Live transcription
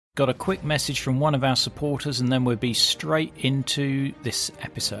Got a quick message from one of our supporters and then we'll be straight into this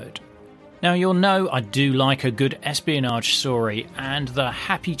episode. Now you'll know I do like a good espionage story, and The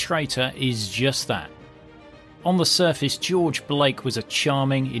Happy Traitor is just that. On the surface, George Blake was a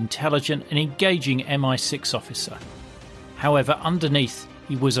charming, intelligent and engaging MI6 officer. However, underneath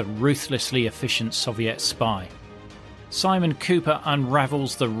he was a ruthlessly efficient Soviet spy. Simon Cooper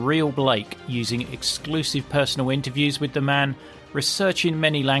unravels the real Blake using exclusive personal interviews with the man, research in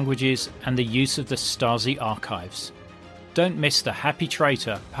many languages and the use of the Stasi archives. Don't miss The Happy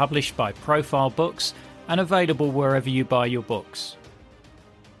Traitor, published by Profile Books and available wherever you buy your books.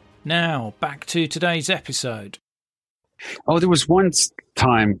 Now, back to today's episode. Oh, there was one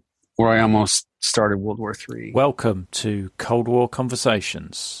time where I almost started World War III. Welcome to Cold War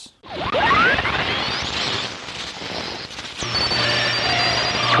Conversations.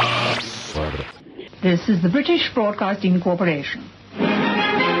 This is the British Broadcasting Corporation.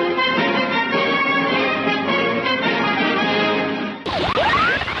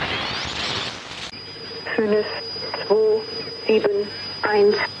 Fünf, zwei, sieben,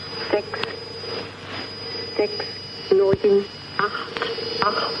 eins, sechs, neun,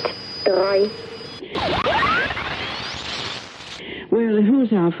 acht, drei. Well,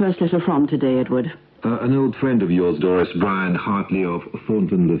 who's our first letter from today, Edward? An old friend of yours, Doris, Brian Hartley of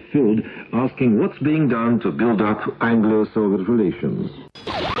Thornton-le-Field, asking what's being done to build up Anglo-Soviet relations.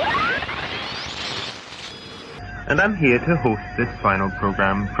 And I'm here to host this final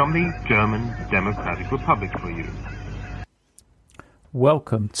program from the German Democratic Republic for you.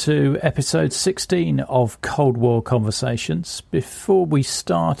 Welcome to episode 16 of Cold War Conversations. Before we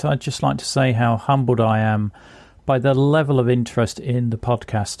start, I'd just like to say how humbled I am by the level of interest in the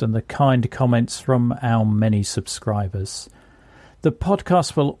podcast and the kind comments from our many subscribers. The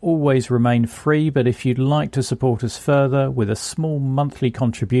podcast will always remain free, but if you'd like to support us further with a small monthly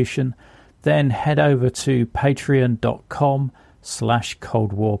contribution, then head over to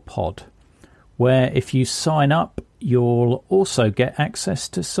patreon.com/coldwarpod, where if you sign up, you'll also get access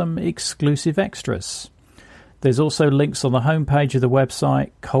to some exclusive extras. There's also links on the homepage of the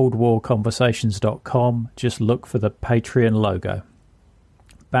website, coldwarconversations.com. Just look for the Patreon logo.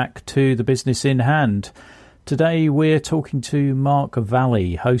 Back to the business in hand. Today we're talking to Mark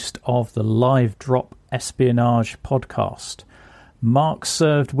Valley, host of the Livedrop espionage podcast. Mark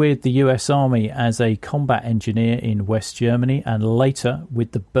served with the US Army as a combat engineer in West Germany and later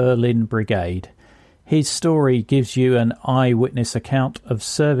with the Berlin Brigade. His story gives you an eyewitness account of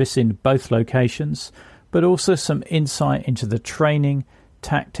service in both locations, but also some insight into the training,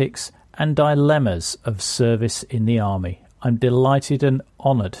 tactics and dilemmas of service in the Army. I'm delighted and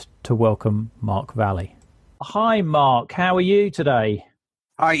honoured to welcome Mark Valley. Hi Mark, how are you today?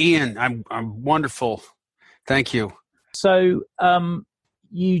 Hi Ian, I'm wonderful. Thank you. So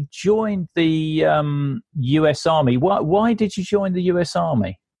you joined the US Army. Why did you join the US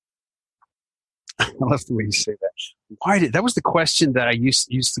Army? I love the way you say that. That was the question that I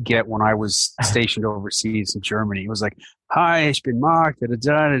used to get when I was stationed overseas in Germany. It was like, "Hi, ich bin Mark.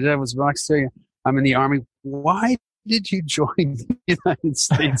 Was Mark saying? I'm in the Army. Why did you join the United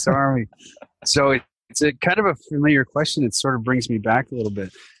States Army?" So it's a kind of a familiar question. It sort of brings me back a little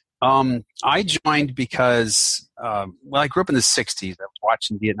bit. I joined because, I grew up in the 60s. I was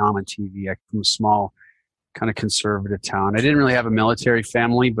watching Vietnam on TV. I'm from a small kind of conservative town. I didn't really have a military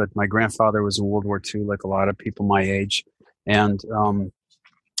family, but my grandfather was in World War II, like a lot of people my age. And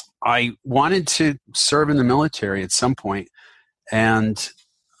I wanted to serve in the military at some point. And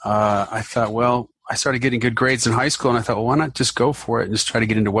I thought, I started getting good grades in high school, and I thought, why not just go for it and just try to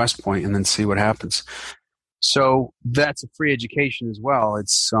get into West Point and then see what happens. So that's a free education as well.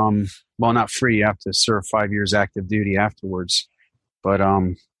 It's, not free. You have to serve 5 years active duty afterwards. But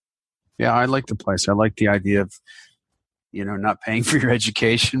yeah, I like the place. I like the idea of, not paying for your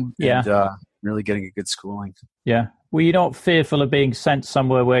education and really getting a good schooling. Yeah. Were you not fearful of being sent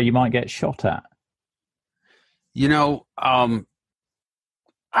somewhere where you might get shot at?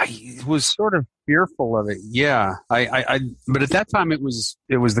 I was sort of fearful of it. Yeah. But at that time it was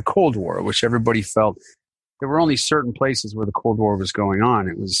the Cold War, which everybody felt there were only certain places where the Cold War was going on.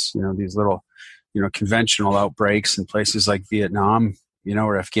 It was, these little, conventional outbreaks in places like Vietnam,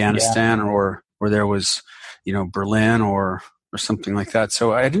 or Afghanistan, or there was, Berlin or something like that.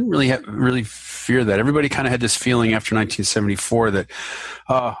 So I didn't really fear that. Everybody kind of had this feeling after 1974 that,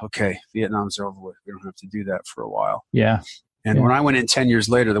 okay, Vietnam's over with. We don't have to do that for a while. Yeah. And when I went in 10 years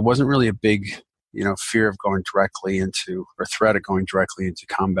later, there wasn't really a big, fear of going directly into, or threat of going directly into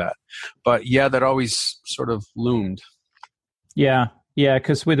combat. But yeah, that always sort of loomed. Yeah. Yeah,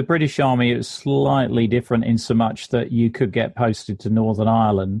 because with the British Army, it was slightly different in so much that you could get posted to Northern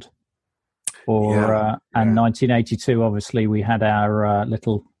Ireland. And 1982, obviously, we had our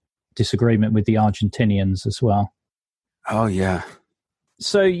little disagreement with the Argentinians as well. Oh, yeah.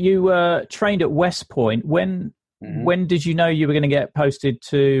 So you trained at West Point. When did you know you were going to get posted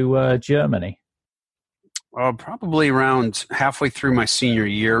to Germany? Probably around halfway through my senior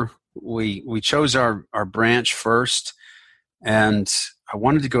year. We chose our branch first, and I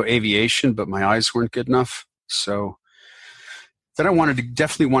wanted to go aviation, but my eyes weren't good enough. So then I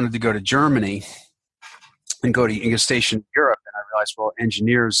definitely wanted to go to Germany and go station in Europe. And I realized, well,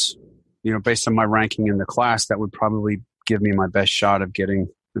 engineers, based on my ranking in the class, that would probably give me my best shot of getting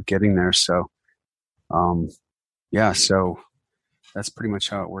there. So, so that's pretty much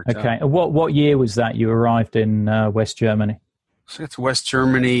how it worked out. Okay. And what year was that you arrived in West Germany? So it's West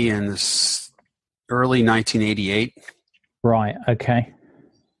Germany in early 1988. Right. Okay.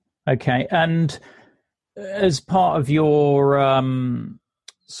 And as part of your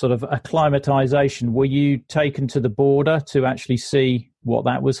sort of acclimatization, were you taken to the border to actually see what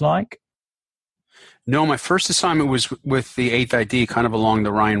that was like? No, my first assignment was with the 8th ID, kind of along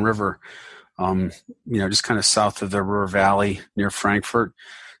the Rhine River, just kind of south of the Ruhr Valley near Frankfurt.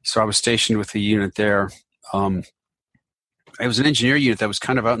 So I was stationed with a unit there. It was an engineer unit that was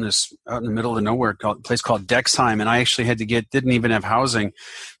kind of out in the middle of nowhere, a place called Dexheim, and I actually didn't even have housing,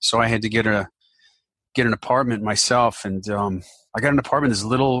 so I had to get an apartment myself, and I got an apartment in this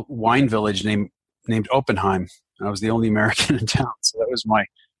little wine village named Oppenheim. I was the only American in town, so that was my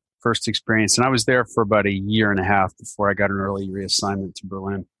first experience, and I was there for about a year and a half before I got an early reassignment to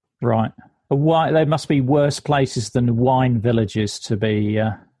Berlin. Right. Why there must be worse places than wine villages to be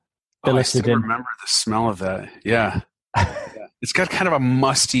billeted in. I remember the smell of that. Yeah. It's got kind of a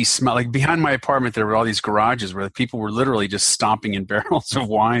musty smell. Like behind my apartment, there were all these garages where the people were literally just stomping in barrels of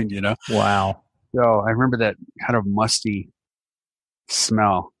wine, Wow. So I remember that kind of musty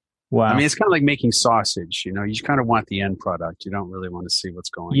smell. Wow. I mean, it's kind of like making sausage, you just kind of want the end product. You don't really want to see what's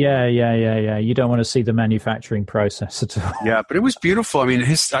going on. Yeah. You don't want to see the manufacturing process at all. Yeah, but it was beautiful. I mean,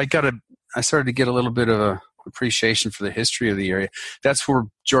 I started to get a little bit of a appreciation for the history of the area. That's where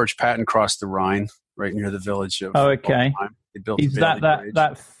George Patton crossed the Rhine, right near the village of. Oh, okay. They built Is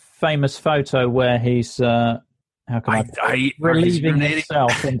that famous photo where he's relieving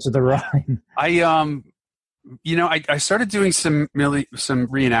himself into the Rhine? I started doing some military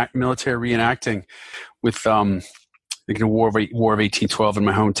reenacting with the War of 1812 in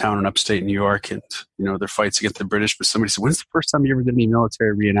my hometown in upstate New York, and their fights against the British. But somebody said, "When's the first time you ever did any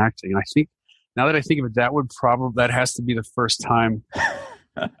military reenacting?" And I think now that I think of it, that has to be the first time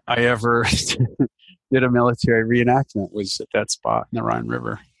I ever did a military reenactment. Was at that spot in the Rhine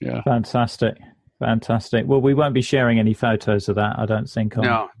River. Yeah, fantastic. Well, we won't be sharing any photos of that, I don't think.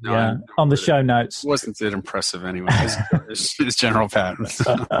 On the show notes. It wasn't that impressive anyway. It's General Patton.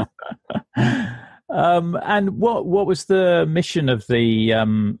 And what was the mission of the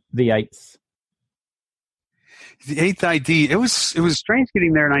 8th? The 8th ID. It was strange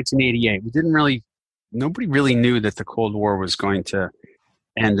getting there in 1988. Nobody really knew that the Cold War was going to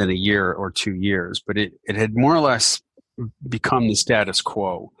end in a year or 2 years, but it had more or less become the status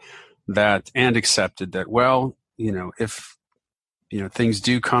quo. And accepted that, if things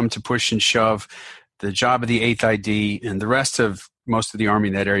do come to push and shove, the job of the 8th ID and the rest of most of the army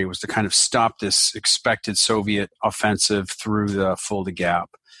in that area was to kind of stop this expected Soviet offensive through the Fulda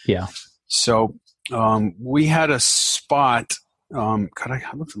Gap. Yeah. So we had a spot. I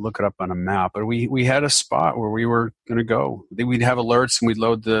have to look it up on a map, but we had a spot where we were going to go. We'd have alerts, and we'd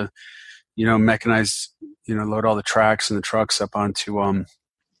load the, mechanized, load all the tracks and the trucks up onto a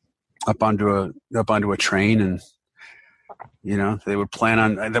train, and they would plan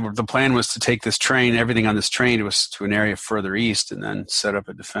on. The plan was to take this train, everything on this train was to an area further east, and then set up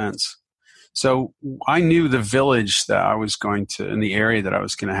a defense. So I knew the village that I was going to, in the area that I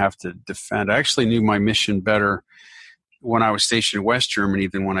was going to have to defend. I actually knew my mission better when I was stationed in West Germany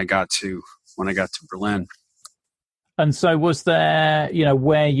than when I got to Berlin. And so was there,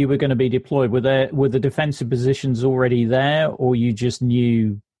 where you were going to be deployed, were the defensive positions already there, or you just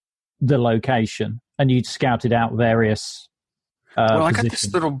knew the location and you'd scouted out various I positions? got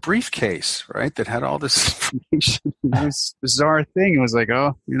this little briefcase, right, that had all this information. This bizarre thing. It was like,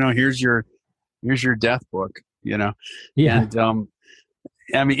 here's your death book, Yeah.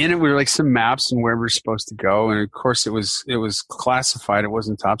 And in it we were like some maps and where we were supposed to go, and of course it was classified. It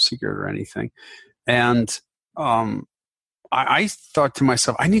wasn't top secret or anything. And I thought to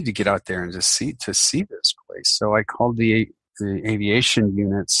myself, I need to get out there and just see this place. So I called the aviation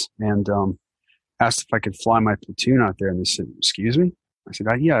units and asked if I could fly my platoon out there, and they said, "Excuse me?" I said,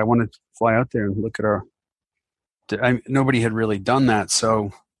 yeah, I want to fly out there and look at our. Nobody had really done that,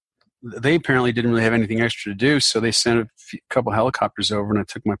 so they apparently didn't really have anything extra to do. So they sent a couple helicopters over, and I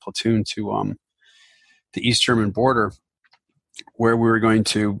took my platoon to the East German border, where we were going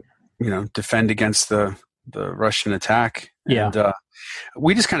to, defend against the Russian attack. Yeah. And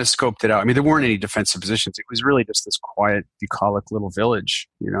we just kind of scoped it out. I mean, there weren't any defensive positions. It was really just this quiet, bucolic little village.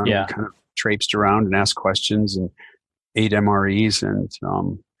 And we kind of traipsed around and asked questions and ate MREs and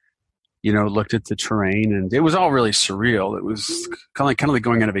looked at the terrain, and it was all really surreal. It was kind of like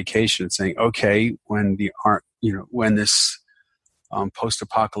going on a vacation and saying, okay, when when this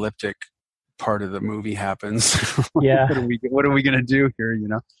post-apocalyptic part of the movie happens, yeah, what are we going to do here?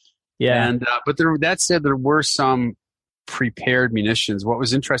 Yeah. And but that said, there were some prepared munitions. What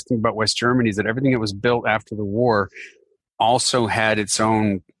was interesting about West Germany is that everything that was built after the war also had its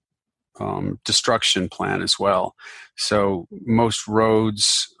own destruction plan as well. So most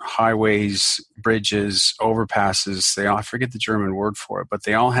roads, highways, bridges, overpasses, I forget the German word for it, but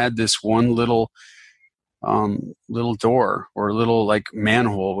they all had this one little door or a little like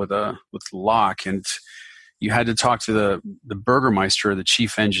manhole with lock, and you had to talk to the Burgermeister or the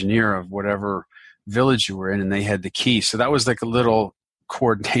chief engineer of whatever village you were in, and they had the key. So that was like a little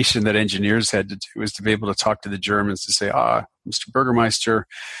coordination that engineers had to do, was to be able to talk to the Germans to say, Mr. Burgermeister,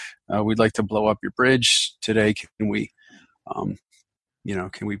 we'd like to blow up your bridge today. Can we, can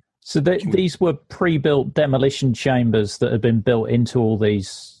we? So these were pre-built demolition chambers that had been built into all these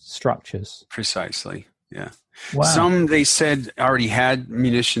structures. Precisely. Yeah. Wow. Some, they said, already had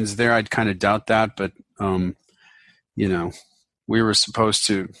munitions there. I'd kind of doubt that, but, we were supposed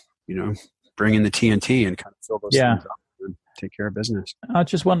to, bring in the TNT and kind of fill those things up and take care of business. I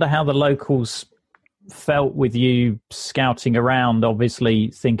just wonder how the locals felt with you scouting around,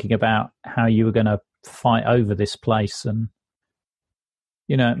 obviously thinking about how you were going to fight over this place, and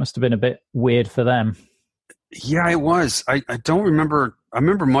it must have been a bit weird for them. Yeah, it was. I don't remember. I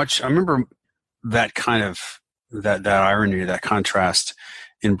remember that kind of that irony, that contrast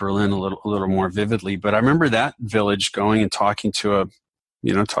in Berlin a little more vividly. But I remember that village going and talking to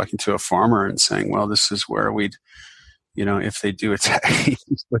a farmer and saying, well, this is where we'd, if they do attack, he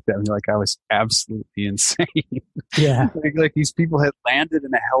just looked at me like I was absolutely insane. Yeah. like these people had landed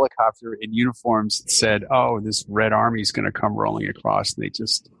in a helicopter in uniforms and said, oh, this Red Army is going to come rolling across. And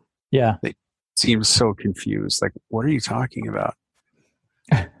they seemed so confused. Like, what are you talking about?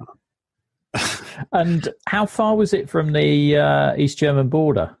 And how far was it from the East German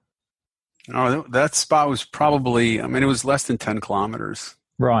border? Oh, that spot was probably, it was less than 10 kilometers.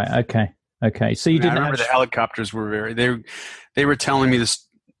 Right. Okay. So you didn't. I remember the helicopters were they were telling me this.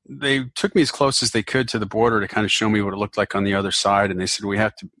 They took me as close as they could to the border to kind of show me what it looked like on the other side. And they said, we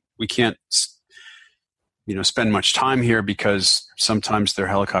can't, spend much time here because sometimes their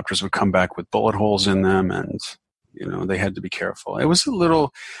helicopters would come back with bullet holes in them, and, they had to be careful. It was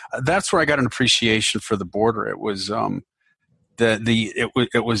that's where I got an appreciation for the border. It was, the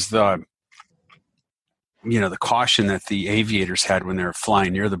caution that the aviators had when they were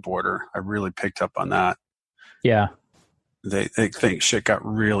flying near the border. I really picked up on that. Yeah. They think shit got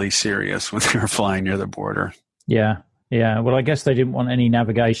really serious when they were flying near the border. Yeah. Yeah. Well, I guess they didn't want any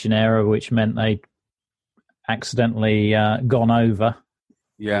navigation error, which meant they'd accidentally gone over.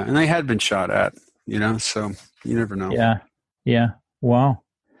 Yeah. And they had been shot at, so you never know. Yeah. Yeah. Wow.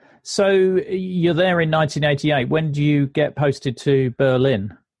 So you're there in 1988. When do you get posted to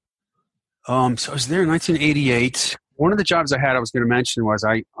Berlin? So I was there in 1988. One of the jobs I was going to mention was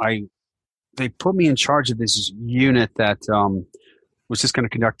they put me in charge of this unit that was just going to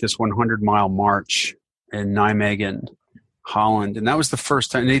conduct this 100-mile march in Nijmegen, Holland. And that was the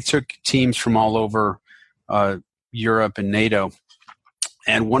first time. They took teams from all over Europe and NATO.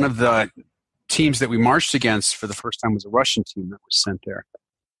 And one of the teams that we marched against for the first time was a Russian team that was sent there.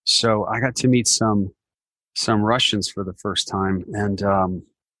 So I got to meet some Russians for the first time. And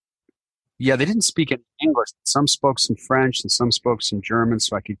they didn't speak any English. Some spoke some French and some spoke some German,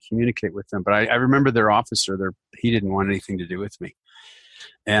 so I could communicate with them. But I remember their officer, he didn't want anything to do with me.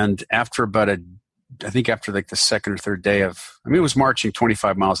 And after after like the second or third day it was marching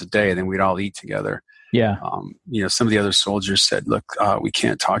 25 miles a day, and then we'd all eat together. Yeah. Some of the other soldiers said, look, we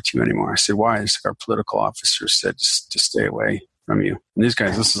can't talk to you anymore. I said, why? It's like our political officer said, just stay away from you. And these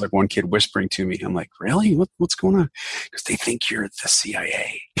guys, this is like one kid whispering to me. I'm like, really? What's going on? Because they think you're the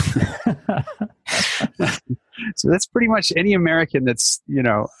CIA. So that's pretty much any American that's,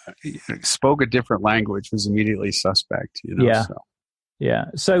 spoke a different language was immediately suspect, Yeah. So. Yeah.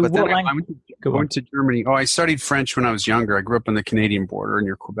 So what language? I went to Germany. Oh, I studied French when I was younger. I grew up on the Canadian border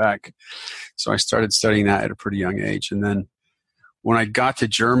near Quebec. So I started studying that at a pretty young age. And then when I got to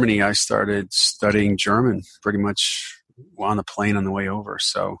Germany, I started studying German pretty much on the plane on the way over.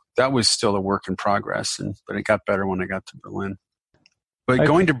 So that was still a work in progress, but it got better when I got to Berlin. But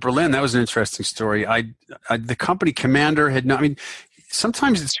going to Berlin, that was an interesting story. The company commander had not. I mean,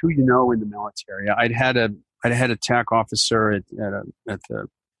 sometimes it's who you know in the military. I'd had a TAC officer at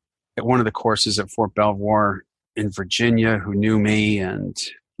one of the courses at Fort Belvoir in Virginia who knew me, and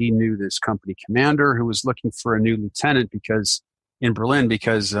he knew this company commander who was looking for a new lieutenant in Berlin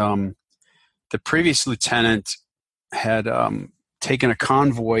because the previous lieutenant had taken a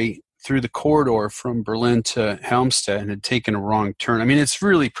convoy through the corridor from Berlin to Helmstedt and had taken a wrong turn. I mean, it's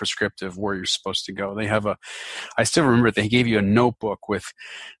really prescriptive where you're supposed to go. They have I still remember they gave you a notebook with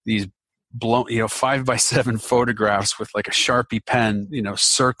these 5x7 photographs with like a Sharpie pen,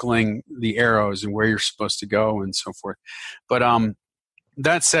 circling the arrows and where you're supposed to go and so forth. But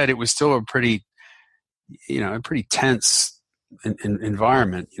that said, it was still a pretty tense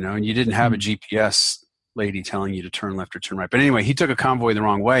environment, and you didn't have a GPS lady telling you to turn left or turn right. But anyway, he took a convoy the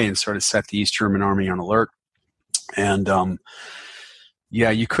wrong way and sort of set the East German army on alert. And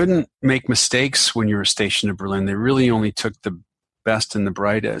you couldn't make mistakes when you were stationed in Berlin. They really only took the best and the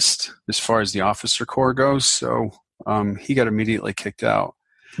brightest as far as the officer corps goes. So he got immediately kicked out.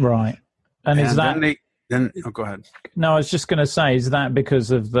 Right. And is that... go ahead. No, I was just going to say, is that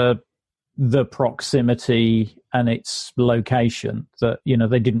because of the proximity and its location that,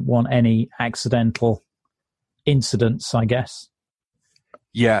 they didn't want any accidental incidents, I guess?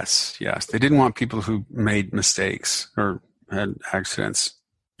 Yes. They didn't want people who made mistakes or had accidents.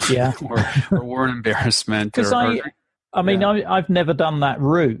 Yeah. or were an embarrassment. Because I've never done that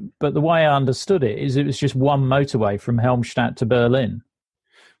route, but the way I understood it is it was just one motorway from Helmstedt to Berlin.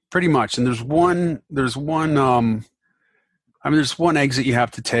 Pretty much. And there's one exit you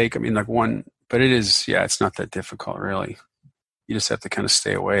have to take. But it is, it's not that difficult really. You just have to kind of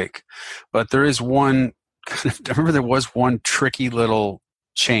stay awake. But there is one I remember there was one tricky little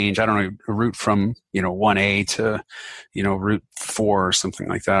change. I don't know, a route from, 1A to, route 4 or something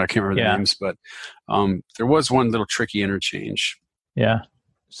like that. I can't remember the names, but there was one little tricky interchange. Yeah.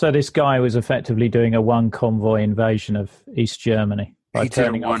 So this guy was effectively doing a one convoy invasion of East Germany. By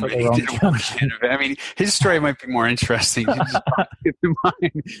turning off at the wrong junction. I mean, his story might be more interesting. I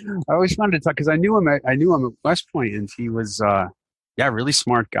always wanted to talk because I knew him at West Point, and he was, really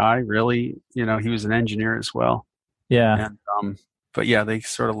smart guy. Really, he was an engineer as well. Yeah. And, but they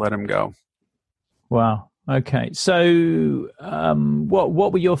sort of let him go. Wow. Okay. So,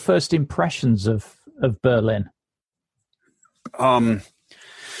 what were your first impressions of Berlin?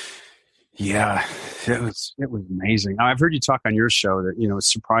 Yeah, it was amazing. I've heard you talk on your show that,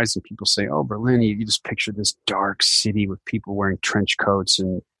 it's surprising people say, oh, Berlin, you just picture this dark city with people wearing trench coats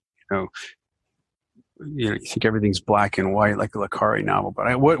and, you think everything's black and white like a Le Carre novel.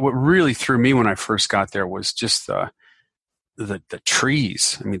 But what really threw me when I first got there was just the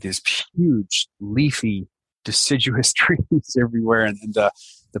trees. I mean, these huge, leafy, deciduous trees everywhere, and the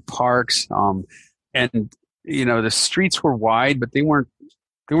parks. And the streets were wide, but they weren't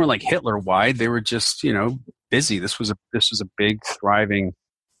like Hitler wide. They were just, busy. This was a big, thriving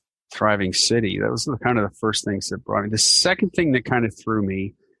city. That was kind of the first things that brought me. The second thing that kind of threw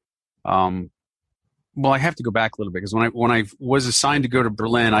me, I have to go back a little bit because when I was assigned to go to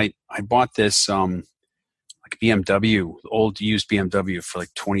Berlin, I bought this like BMW, old used BMW for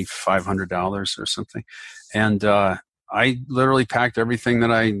like $2,500 or something, and I literally packed everything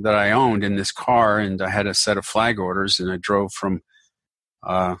that I owned in this car, and I had a set of flag orders, and I drove from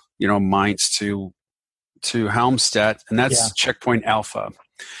Mainz to Helmstedt, and that's Checkpoint Alpha.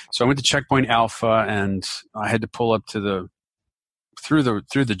 So I went to Checkpoint Alpha, and I had to pull up to through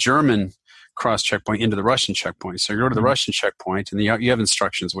the German cross checkpoint into the Russian checkpoint. So you go to the Russian checkpoint, and you have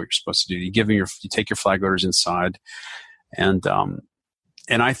instructions what you're supposed to do. You take your flag orders inside, and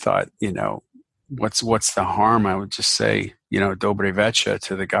I thought, what's the harm? I would just say, Dobre Večer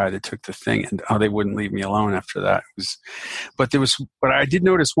to the guy that took the thing, and they wouldn't leave me alone after that. But I did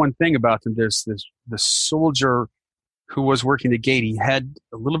notice one thing about them. There's the soldier who was working the gate. He had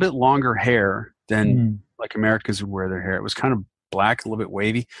a little bit longer hair than like Americans would wear their hair. It was kind of black, a little bit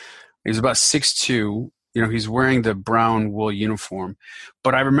wavy. He was about 6'2". He's wearing the brown wool uniform.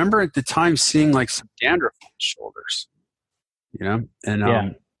 But I remember at the time seeing like some dandruff on his shoulders, and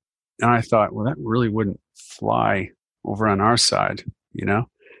I thought, well, that really wouldn't fly over on our side,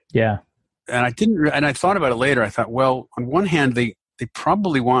 Yeah. And I thought about it later. I thought, well, on one hand, they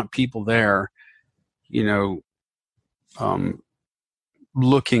probably want people there,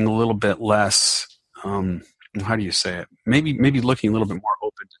 looking a little bit less, how do you say it? Maybe looking a little bit more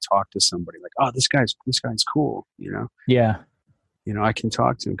open to talk to somebody like, oh, this guy's cool, Yeah. I can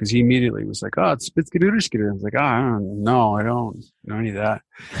talk to him, because he immediately was like, oh, it's Spitzgeduderskeder. I was like, oh, no, I don't know any of that.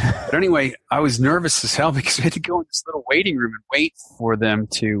 But anyway, I was nervous as hell because we had to go in this little waiting room and wait for them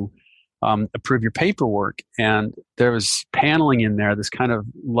to approve your paperwork. And there was paneling in there, this kind of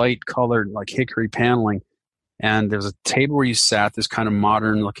light colored, like hickory paneling. And there was a table where you sat, this kind of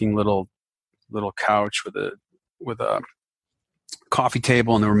modern looking little couch with a coffee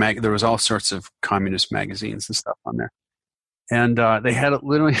table, and there was all sorts of communist magazines and stuff on there. And they had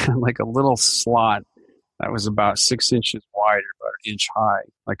literally like a little slot that was about 6 inches wide, or about an inch high,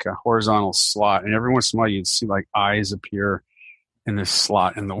 like a horizontal slot. And every once in a while, you'd see like eyes appear in this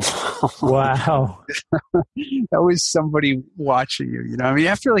slot in the wall. Wow. That was somebody watching you. I mean,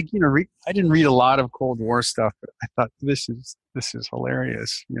 after I didn't read a lot of Cold War stuff, but I thought this is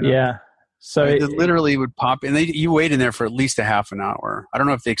hilarious. Yeah. So it literally would pop, and you wait in there for at least a half an hour. I don't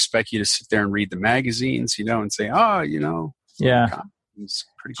know if they expect you to sit there and read the magazines, and say, yeah. It's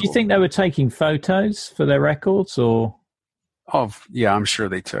pretty Do you cool. think they were taking photos for their records, or? Oh, yeah, I'm sure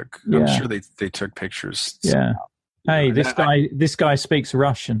they took. Yeah. I'm sure they took pictures. Yeah. Hey, this guy speaks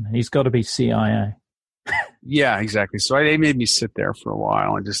Russian. He's got to be CIA. Yeah, exactly. So they made me sit there for a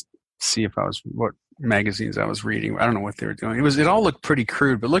while and just see what magazines I was reading. I don't know what they were doing. It all looked pretty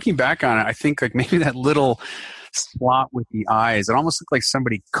crude, but looking back on it, I think like maybe that little slot with the eyes, it almost looked like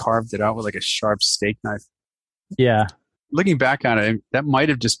somebody carved it out with like a sharp steak knife. Yeah. Looking back on it, that might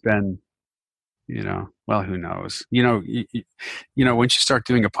have just been, well, who knows? Once you start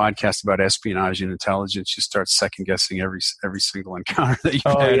doing a podcast about espionage and intelligence, you start second guessing every single encounter that you've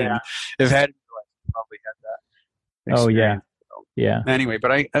had. Yeah. Have had, you probably had that. Oh, yeah. experience. Yeah. Anyway,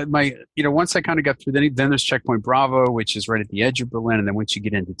 but once I kind of got through, then there's Checkpoint Bravo, which is right at the edge of Berlin, and then once you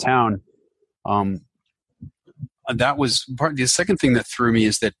get into town, that was part. The second thing that threw me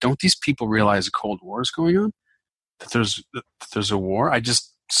is that don't these people realize a Cold War is going on? That there's a war. I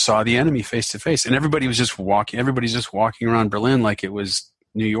just saw the enemy face to face, and everybody's just walking around Berlin like it was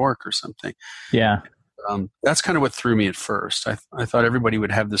New York or something. Yeah. That's kind of what threw me at first. I thought everybody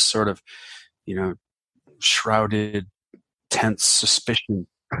would have this sort of, shrouded, tense suspicion,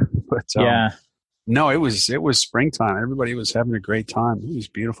 but no, it was springtime. Everybody was having a great time. It was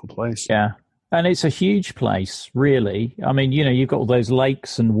a beautiful place. Yeah. And it's a huge place, really. I mean, you've got all those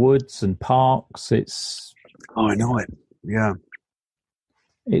lakes and woods and parks. Oh, I know it. Yeah.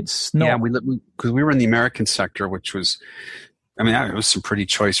 It's not. Yeah, because we were in the American sector, which was, it was some pretty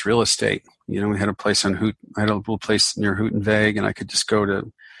choice real estate. We had a place I had a little place near Houtenweg, and I could just go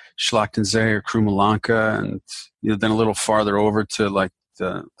to Schlachtensee or Krumelanka, and then a little farther over to like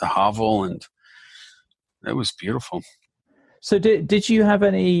the Havel, and it was beautiful. So did you have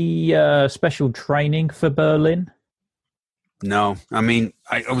any special training for Berlin? No, I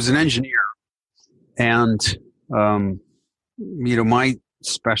was an engineer, and my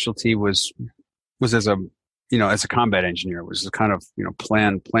specialty was as a combat engineer. It was to kind of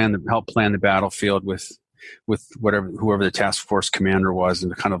help plan the battlefield with whoever the task force commander was,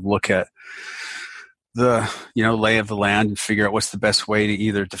 and to kind of look at the lay of the land and figure out what's the best way to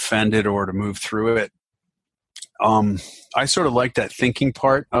either defend it or to move through it. I sort of like that thinking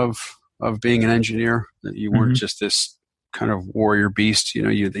part of being an engineer, that you weren't just this kind of warrior beast.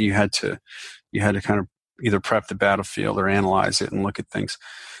 You had to kind of either prep the battlefield or analyze it and look at things.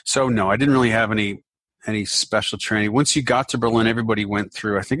 So no, I didn't really have any special training. Once you got to Berlin, everybody went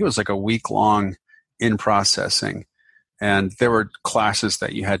through, I think it was like a week long in processing, and there were classes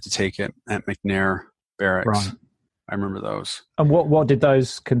that you had to take at McNair Barracks. Right. I remember those. And what did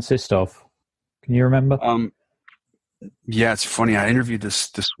those consist of? Can you remember? Yeah, it's funny. I interviewed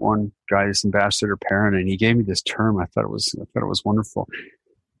this one guy, this Ambassador Perrin, and he gave me this term. I thought it was wonderful.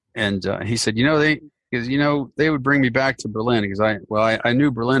 And he said, they would bring me back to Berlin because I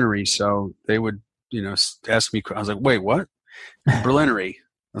knew Berlinery, so they would ask me. I was like, wait, what? Berlinery?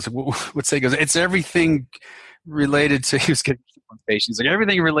 I was like, what's that? He goes, it's everything related to. He was getting patients, like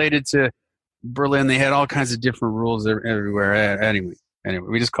everything related to Berlin. They had all kinds of different rules everywhere. Anyway,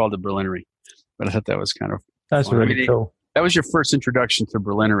 we just called it Berlinery. But I thought that was kind of. That's really cool. That was your first introduction to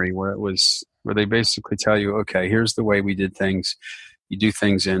Berlinery, where they basically tell you, okay, here's the way we did things. You do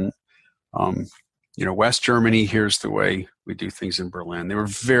things in, West Germany. Here's the way we do things in Berlin. They were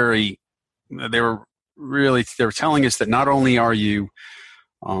telling us that not only are you,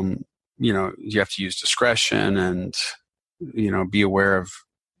 you have to use discretion and, be aware of,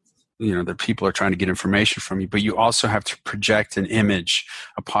 that people are trying to get information from you, but you also have to project an image,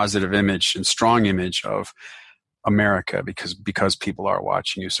 a positive image and strong image of America because people are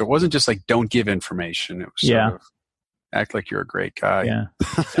watching you. So it wasn't just like don't give information. It was sort of act like you're a great guy. Yeah.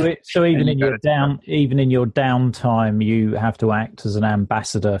 So even in your downtime, you have to act as an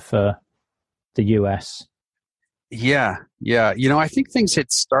ambassador for the US. Yeah. I think things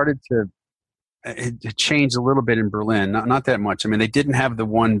had started to it changed a little bit in Berlin, not that much. I mean, they didn't have the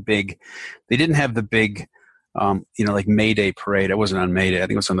big, like May Day parade. It wasn't on May Day. I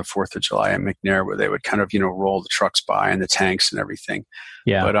think it was on the 4th of July at McNair, where they would kind of, roll the trucks by and the tanks and everything.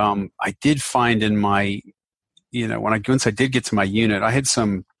 Yeah. But I did find in my, once I did get to my unit, I had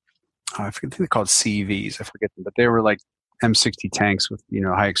some, I think they're called CVs. I forget them, but they were like M60 tanks with,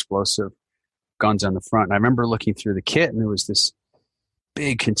 high explosive guns on the front. And I remember looking through the kit, and there was this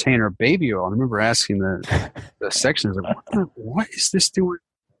big container of baby oil. I remember asking the section, I was like, what is this doing?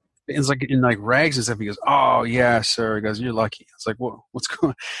 It's like in like rags and stuff. He goes, "Oh yeah, sir." He goes, "You're lucky." It's like, what's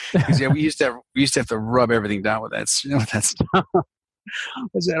going on? Because we used to have to rub everything down with that stuff.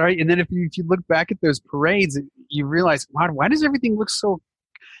 Is that right? And then if you look back at those parades, you realize, wow, why does everything look so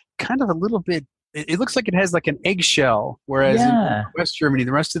kind of a little bit? It looks like it has like an eggshell, whereas in West Germany,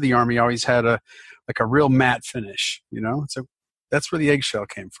 the rest of the army always had a real matte finish. So that's where the eggshell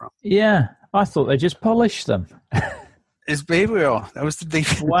came from. Yeah, I thought they just polished them. It's baby oil. That was the big.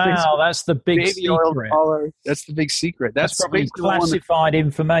 Wow, that's the big baby secret. Oil color. That's the big secret. That's probably classified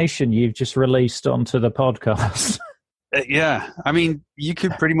information you've just released onto the podcast. Yeah, I mean, you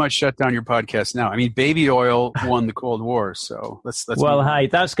could pretty much shut down your podcast now. I mean, baby oil won the Cold War, so let's. Well, hey,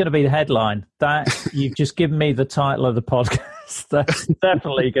 that's going to be the headline. That you've just given me the title of the podcast. That's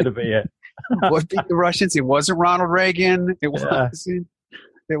definitely going to be it. What beat the Russians? It wasn't Ronald Reagan. It wasn't.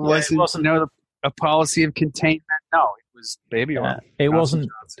 A policy of containment. No, it was baby oil. It wasn't.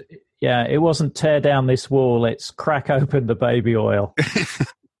 Yeah, it wasn't tear down this wall. It's crack open the baby oil.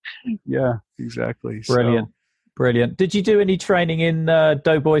 Yeah, exactly. Brilliant. Did you do any training in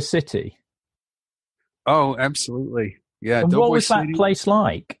Doughboy City? Oh, absolutely. Yeah. And what was that place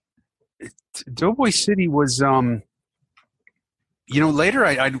like? Doughboy City was, later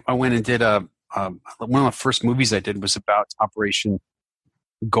I went and did one of the first movies I did was about Operation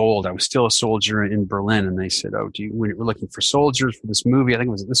Gold. I was still a soldier in Berlin, and they said, "Oh, we're looking for soldiers for this movie." I think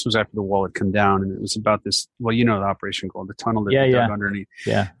this was after the wall had come down, and it was about this. Well, the Operation Gold, the tunnel that they dug underneath.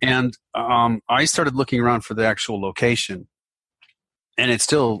 Yeah. And I started looking around for the actual location, and it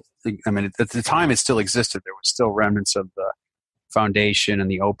still. I mean, at the time, it still existed. There was still remnants of the foundation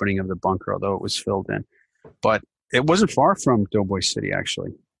and the opening of the bunker, although it was filled in. But it wasn't far from Doughboy City,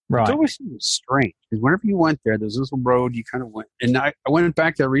 actually. Right. Doughboy City was strange because whenever you went there, there's this little road you kind of went. And I went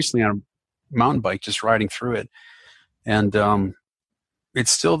back there recently on a mountain bike, just riding through it, and it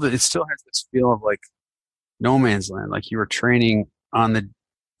still has this feel of like no man's land, like you were training in the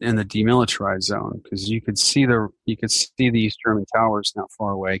demilitarized zone, because you could see the East German towers not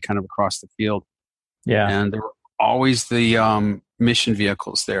far away, kind of across the field. Yeah, and there were always the mission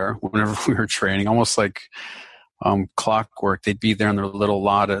vehicles there whenever we were training, almost like clockwork. They'd be there in their little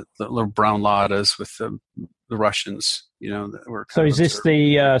brown Ladas with the Russians, that were. So is this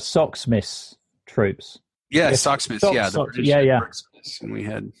the Socksmiths troops? Yeah, Socksmiths. The British. Socksmiths. And we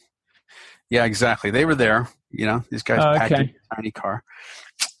had. Yeah, exactly. They were there. These guys packed in a tiny car,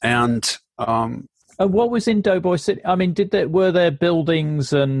 and. What was in Doughboy City? I mean, were there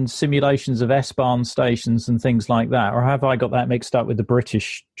buildings and simulations of S-Bahn stations and things like that, or have I got that mixed up with the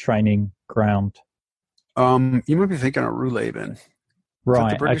British training ground? You might be thinking of Ruhleben. Right. Is that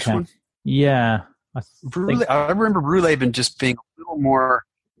the British one? Yeah. I remember Ruhleben just being a little more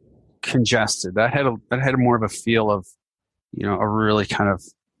congested. That had more of a feel of, a really kind of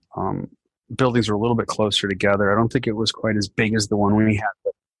buildings were a little bit closer together. I don't think it was quite as big as the one we had.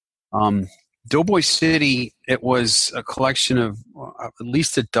 But Doughboy City, it was a collection of at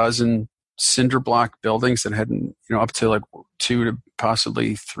least a dozen cinder block buildings that had, up to like 2 to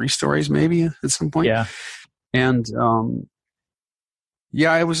possibly 3 stories maybe at some point. Yeah. And,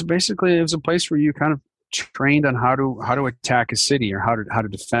 it was a place where you kind of trained on how to attack a city, or how to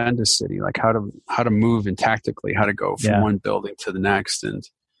defend a city, like how to move and tactically how to go from one building to the next. And,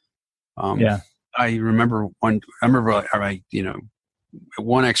 I remember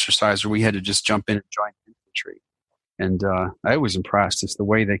one exercise where we had to just jump in and join infantry. And, I was impressed. It's the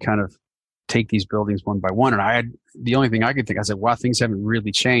way they kind of take these buildings one by one. And the only thing I could think, I said, wow, things haven't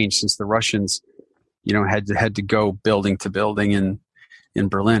really changed since the Russians, had to go building to building in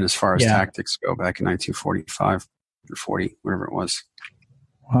Berlin as far as tactics go back in 1945 or 40, whatever it was.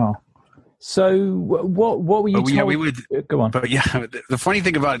 Wow. So what were you told? We would go on. But the funny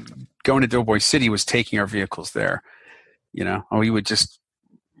thing about going to Doughboy City was taking our vehicles there. We would just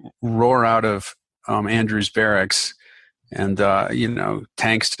roar out of Andrews Barracks, and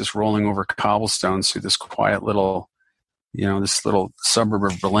tanks just rolling over cobblestones through this quiet little this little suburb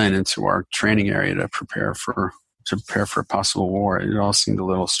of Berlin into our training area to prepare for a possible war. It all seemed a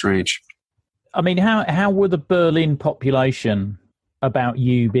little strange. I mean, how were the Berlin population about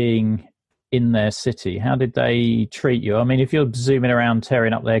you being in their city? How did they treat you? I mean, if you're zooming around,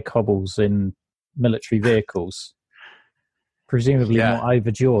 tearing up their cobbles in military vehicles, presumably not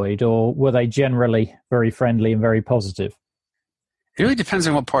overjoyed, or were they generally very friendly and very positive? It really depends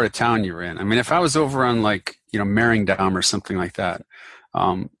on what part of town you're in. I mean, if I was over on Mehringdamm or something like that,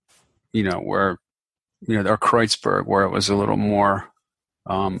 or Kreuzberg, where it was a little more,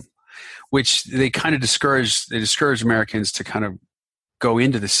 which they kind of discouraged Americans to kind of go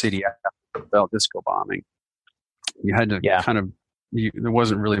into the city after the Bell Disco bombing. You had to there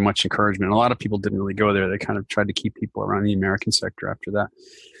wasn't really much encouragement. A lot of people didn't really go there. They kind of tried to keep people around the American sector after that.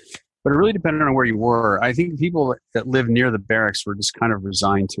 But it really depended on where you were. I think people that lived near the barracks were just kind of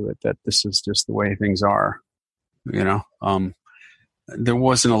resigned to it, that this is just the way things are. There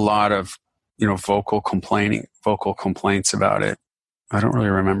wasn't a lot of, vocal complaints about it. I don't really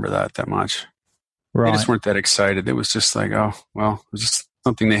remember that much. Right. They just weren't that excited. It was just like, oh, well, it was just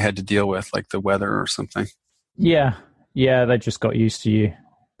something they had to deal with, like the weather or something. Yeah. Yeah, they just got used to you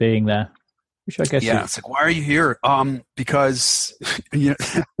being there. Which I guess it's like, why are you here? Because that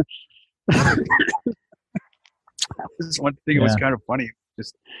was one thing that was kind of funny.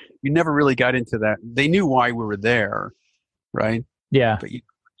 Just you never really got into that. They knew why we were there, right? Yeah. But you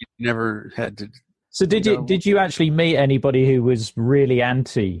never had to. So did you actually meet anybody who was really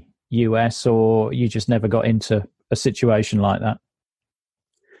anti-US, or you just never got into a situation like that?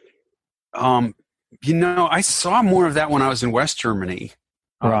 I saw more of that when I was in West Germany,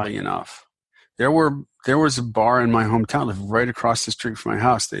 oddly enough. There was a bar in my hometown right across the street from my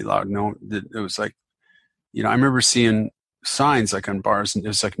house. They allowed it was like, I remember seeing signs like on bars, and it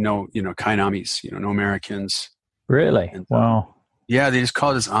was like, no, kein Amis, no Americans. Really? And, wow. Yeah, they just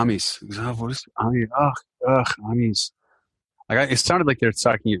called us Amis. What is Amis? Amis. Like it sounded like they're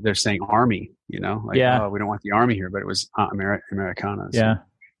saying army, we don't want the army here, but it was Americana. So. Yeah.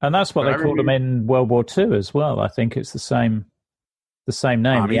 And that's what they called them in World War II as well. I think it's the same name,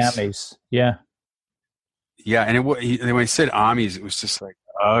 Amis. The Amis. Yeah. Yeah, and when he said Amis, it was just like,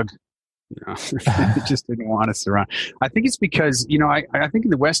 ugh. It just didn't want us around. I think it's because, I think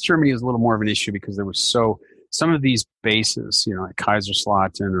in the West Germany was a little more of an issue because there was some of these bases, like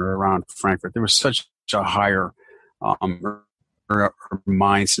Kaiserslautern or around Frankfurt, there was such a higher, or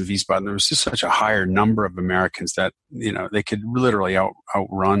Mainz and Wiesbaden, there was just such a higher number of Americans that, they could literally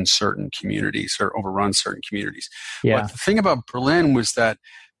outrun certain communities or overrun certain communities. Yeah. But the thing about Berlin was that,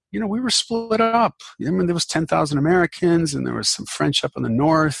 we were split up. I mean, there was 10,000 Americans, and there was some French up in the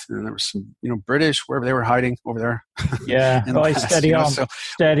north, and there was some, British, wherever they were hiding over there. Yeah. Steady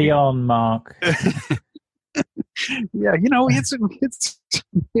on, Mark. Yeah.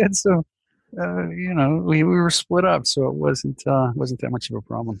 We were split up, so it wasn't that much of a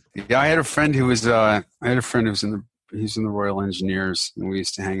problem. Yeah. I had a friend who was, he's in the Royal Engineers, and we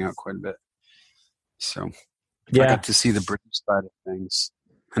used to hang out quite a bit. So I got to see the British side of things.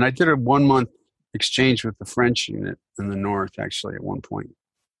 And I did a 1-month exchange with the French unit in the north, actually, at one point.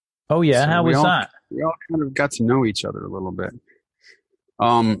 Oh, yeah? So how was that? We all kind of got to know each other a little bit.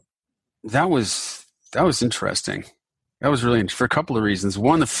 That was interesting. That was really interesting for a couple of reasons.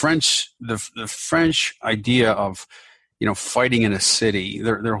 One, the French idea of, fighting in a city,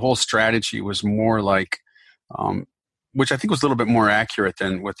 their whole strategy was more like, which I think was a little bit more accurate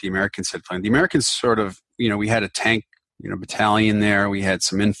than what the Americans had planned. The Americans sort of, we had a tank battalion there. We had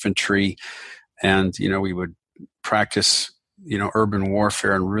some infantry, and, we would practice, urban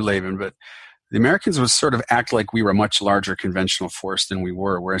warfare and Ruhleben. But the Americans would sort of act like we were a much larger conventional force than we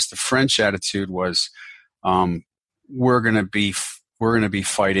were. Whereas the French attitude was, we're going to be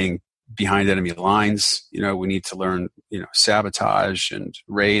fighting behind enemy lines. We need to learn, sabotage and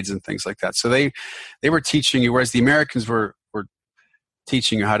raids and things like that. So they were teaching you, whereas the Americans were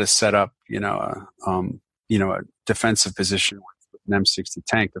teaching you how to set up, a defensive position with an M60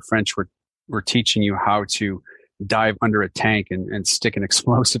 tank. The French were teaching you how to dive under a tank and stick an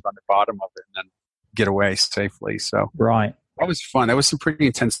explosive on the bottom of it and then get away safely. So right. That was fun. That was some pretty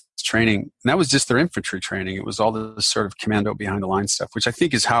intense training. And that was just their infantry training. It was all the sort of commando behind the line stuff, which I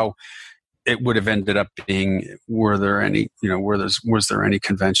think is how it would have ended up being. Was there any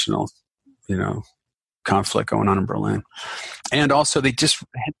conventional, conflict going on in Berlin? And also they just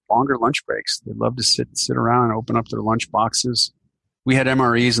had longer lunch breaks. They loved to sit around and open up their lunch boxes. We had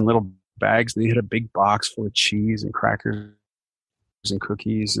MREs in little bags. They had a big box full of cheese and crackers and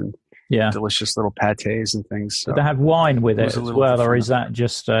cookies and delicious little pâtés and things. So did they have wine with it as well, or is that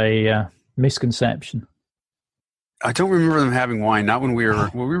just a misconception? I don't remember them having wine. Not when we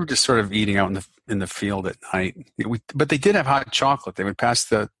were just sort of eating out in the field at night. But they did have hot chocolate. They would pass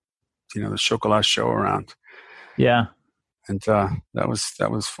the chocolat show around. Yeah. And that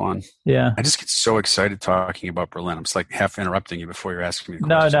was fun. Yeah. I just get so excited talking about Berlin. I'm just like half interrupting you before you're asking me a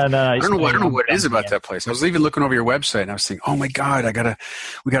question. No. I don't know what it is about that place. I was even looking over your website and I was thinking, oh my God, I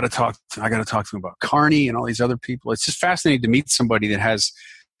gotta talk to him about Carney and all these other people. It's just fascinating to meet somebody that has,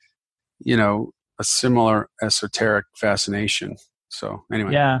 a similar esoteric fascination. So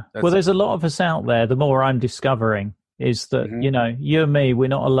anyway. Yeah. Well, there's a lot of us out there. The more I'm discovering is that, you and me, we're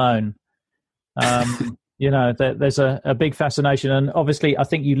not alone. There's a big fascination. And obviously, I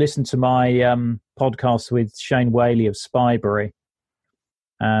think you listened to my podcast with Shane Whaley of Spybury.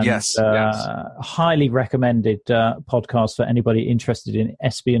 And, yes. Highly recommended podcast for anybody interested in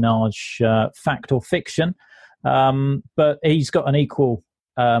espionage, fact or fiction. But he's got an equal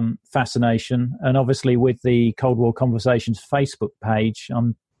fascination. And obviously, with the Cold War Conversations Facebook page,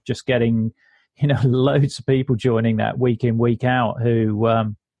 I'm just getting, loads of people joining that week in, week out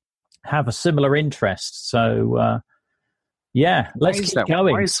who have a similar interest. So, let's keep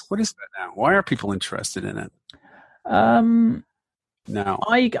going. What is that now? Why are people interested in it? No,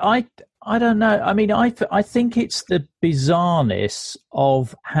 I don't know. I mean, I think it's the bizarreness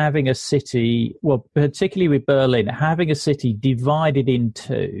of having a city, well, particularly with Berlin, having a city divided in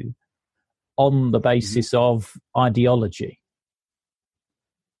two on the basis of ideology.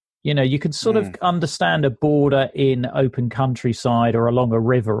 You can sort of understand a border in open countryside or along a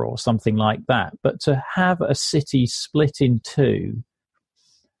river or something like that. But to have a city split in two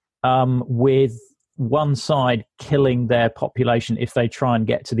with one side killing their population if they try and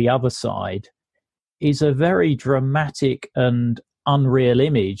get to the other side is a very dramatic and unreal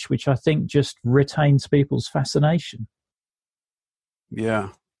image, which I think just retains people's fascination. Yeah.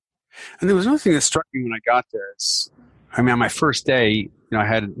 And there was another thing that struck me when I got there. On my first day, I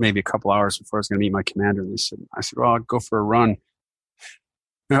had maybe a couple hours before I was going to meet my commander. And I said, well, I'll go for a run.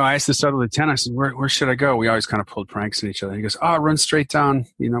 I asked this other lieutenant, I said, where should I go? We always kind of pulled pranks on each other. He goes, run straight down,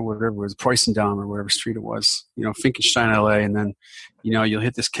 whatever it was, Preußendamm or whatever street it was, Finkenstein, LA. And then, you'll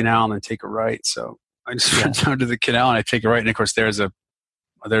hit this canal and then take a right. So I just went down to the canal and I take a right. And of course, there's the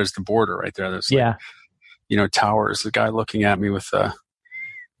border right there. There's towers, the guy looking at me with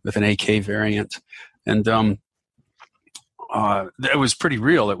an AK variant. And, it was pretty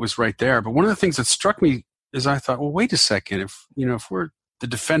real. It was right there. But one of the things that struck me is I thought, well, wait a second. If we're the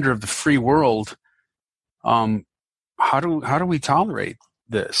defender of the free world, how do we tolerate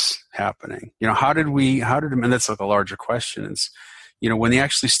this happening? And that's like a larger question. It's, when they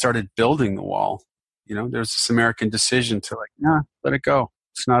actually started building the wall, there's this American decision to let it go.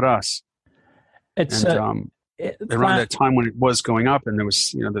 It's not us. It's around that time when it was going up, and there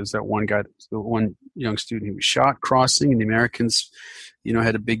was that one guy, the one young student who was shot crossing, and the Americans,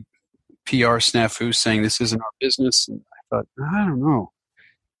 had a big PR snafu saying this isn't our business. And I thought, I don't know.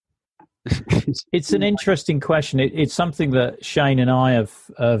 It's an interesting question. It's something that Shane and I have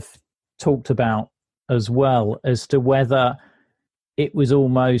talked about as well, as to whether it was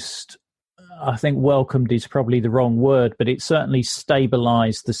almost, I think welcomed is probably the wrong word, but it certainly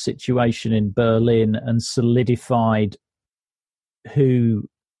stabilized the situation in Berlin and solidified who,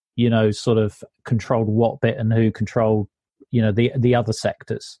 sort of controlled what bit and who controlled, the other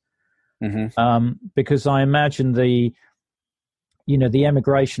sectors. Mm-hmm. Because I imagine the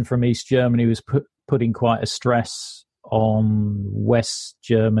emigration from East Germany was putting quite a stress on West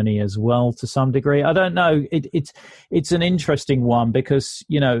Germany as well to some degree. I don't know. It's an interesting one because,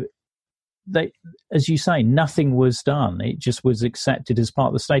 they, as you say, nothing was done. It just was accepted as part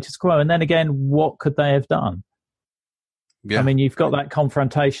of the status quo. And then again, what could they have done? Yeah. I mean, you've got that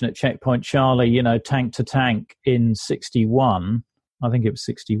confrontation at Checkpoint Charlie, tank to tank in 61. I think it was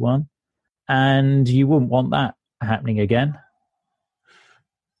 61. And you wouldn't want that happening again.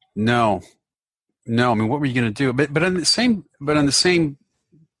 No. I mean, what were you going to do? But on the same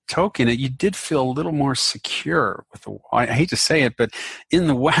token, you did feel a little more secure with the. I hate to say it, but in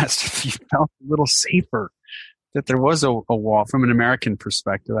the West, you felt a little safer that there was a wall from an American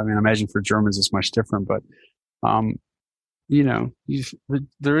perspective. I mean, I imagine for Germans it's much different, but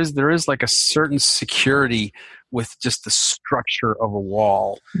there is like a certain security with just the structure of a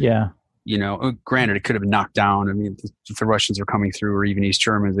wall. Yeah. Granted, it could have been knocked down. I mean, if the Russians were coming through, or even East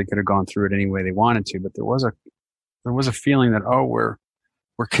Germans, they could have gone through it any way they wanted to. But there was a feeling that we're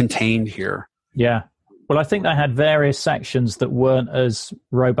contained here. Yeah. Well, I think they had various sections that weren't as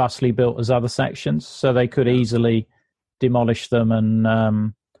robustly built as other sections, so they could easily demolish them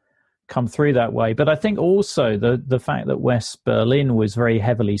and come through that way. But I think also the fact that West Berlin was very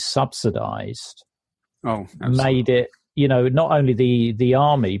heavily subsidized Oh, absolutely. made it, not only the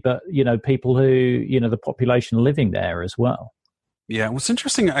army, but, people who, the population living there as well. Yeah, what's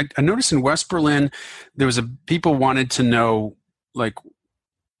interesting, I noticed in West Berlin, there was people wanted to know, like,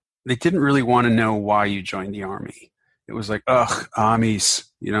 they didn't really want to know why you joined the army. It was like, ugh, armies,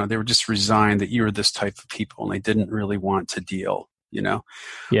 they were just resigned that you were this type of people, and they didn't really want to deal, Yeah.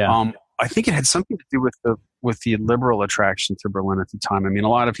 I think it had something to do with the liberal attraction to Berlin at the time. I mean, a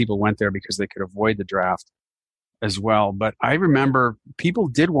lot of people went there because they could avoid the draft as well. But I remember people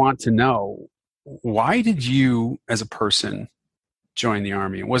did want to know, why did you, as a person, join the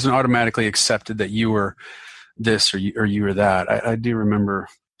army? It wasn't automatically accepted that you were this or you were that. I do remember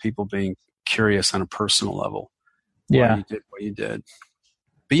people being curious on a personal level. Yeah. Why you did what you did.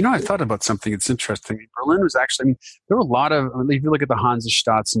 But I thought about something that's interesting. Berlin was actually, there were a lot of, if you look at the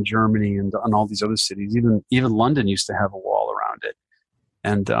Hansestaads in Germany and all these other cities, even London used to have a wall around it.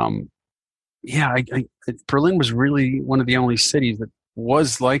 And Berlin was really one of the only cities that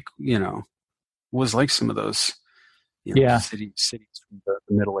was like some of those cities from the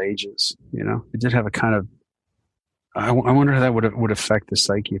Middle Ages. It did have a kind of, I wonder how that would affect the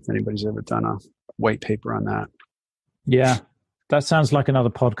psyche if anybody's ever done a white paper on that. Yeah. That sounds like another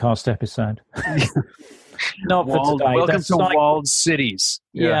podcast episode. Not for today. Welcome to walled cities.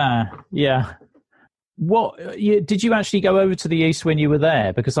 Yeah. Did you actually go over to the east when you were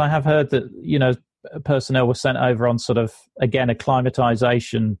there? Because I have heard that, personnel were sent over on sort of, again,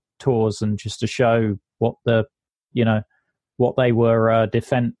 acclimatization tours and just to show what what they were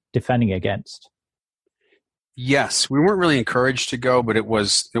defending against. Yes, we weren't really encouraged to go, but it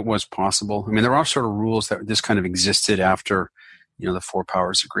was possible. I mean, there are sort of rules that this kind of existed after, the Four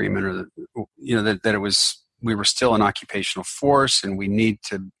Powers Agreement, or that it was, we were still an occupational force, and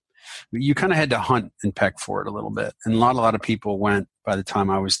you kind of had to hunt and peck for it a little bit. And a lot of people went by the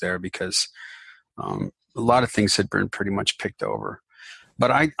time I was there because a lot of things had been pretty much picked over. But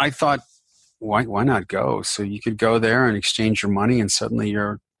I thought, why not go? So you could go there and exchange your money, and suddenly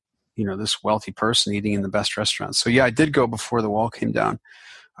you're, this wealthy person eating in the best restaurants. So yeah, I did go before the wall came down.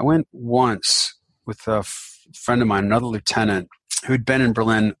 I went once with a friend of mine, another lieutenant, who'd been in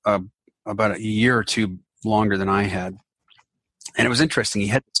Berlin about a year or two longer than I had. And it was interesting. He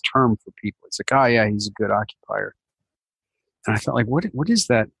had this term for people. It's like, oh yeah, he's a good occupier. And I felt like, what is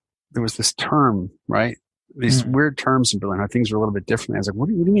that? There was this term, right? These weird terms in Berlin, how things were a little bit different. I was like, what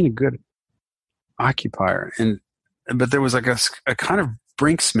do you mean a good occupier? But there was like a kind of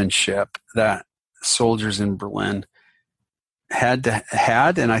brinksmanship that soldiers in Berlin had,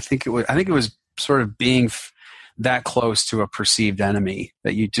 and I think it was sort of being that close to a perceived enemy,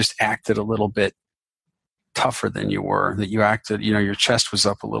 that you just acted a little bit tougher than you were, that you acted, your chest was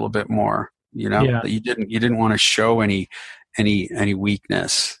up a little bit more, that you didn't want to show any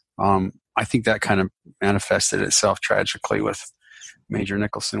weakness. I think that kind of manifested itself tragically with Major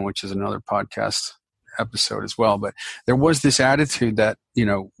Nicholson, which is another podcast episode as well. But there was this attitude that, you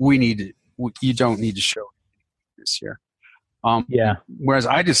don't need to show this here. Whereas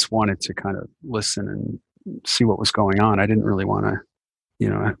I just wanted to kind of listen and see what was going on. I didn't really want to,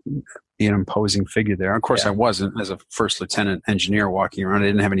 be an imposing figure there. Of course, I wasn't, as a first lieutenant engineer walking around. I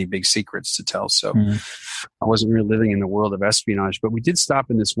didn't have any big secrets to tell. So I wasn't really living in the world of espionage. But we did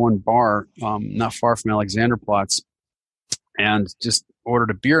stop in this one bar not far from Alexanderplatz and just ordered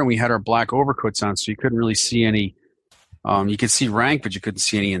a beer, and we had our black overcoats on, so you couldn't really see any, you could see rank, but you couldn't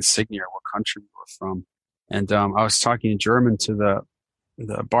see any insignia or what country we were from. And I was talking in German to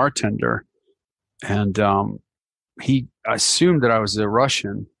the bartender, and he assumed that I was a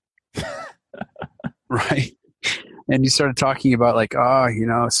Russian, right? And he started talking about like,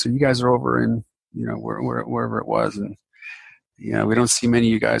 so you guys are over in, wherever it was, and we don't see many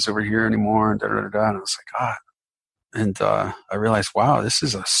of you guys over here anymore, and da da da da. And I was like, and I realized, wow, this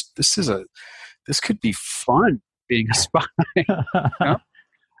could be fun being a spy.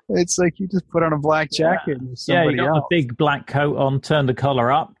 It's like you just put on a black jacket and somebody you got else. a big black coat on, turn the collar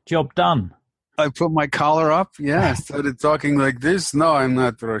up, job done. I put my collar up, started talking like this. No, I'm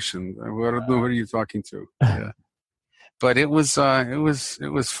not Russian. What are you talking to? Yeah. But it was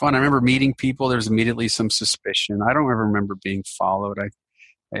fun. I remember meeting people. There was immediately some suspicion. I don't ever remember being followed.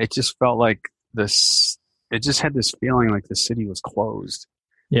 It just felt like this. It just had this feeling like the city was closed.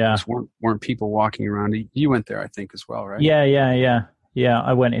 Yeah, weren't people walking around? You went there, I think, as well, right? Yeah.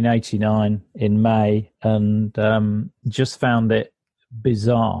 I went in '89 in May, and just found it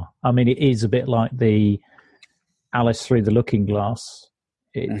bizarre. I mean, it is a bit like the Alice Through the Looking Glass.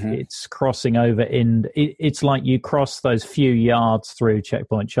 It's crossing over it's like you cross those few yards through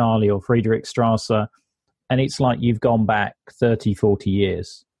Checkpoint Charlie or Friedrichstrasse, and it's like you've gone back 30, 40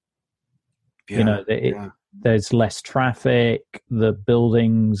 years. There's less traffic. The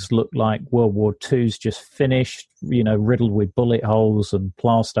buildings look like World War II's just finished, riddled with bullet holes and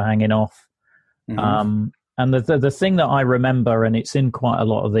plaster hanging off. Mm-hmm. And the thing that I remember, and it's in quite a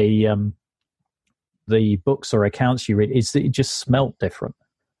lot of the books or accounts you read, is that it just smelt different.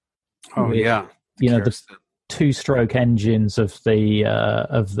 Oh, yeah. The two-stroke engines of the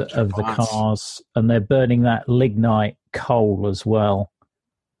cars, and they're burning that lignite coal as well.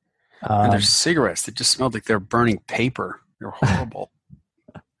 And their cigarettes, they just smelled like they're burning paper. They're horrible.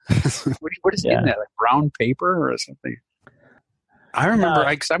 What is in that? Like brown paper or something? I remember,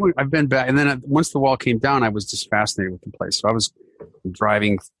 I've been back, and then once the wall came down, I was just fascinated with the place. So I was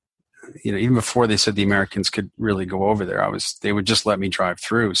driving, even before they said the Americans could really go over there, they would just let me drive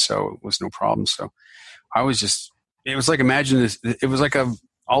through, so it was no problem. So I was it was like, imagine this, it was like a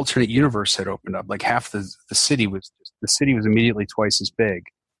alternate universe had opened up. Like half the city was immediately twice as big.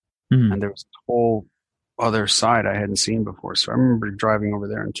 Mm. And there was a whole other side I hadn't seen before. So I remember driving over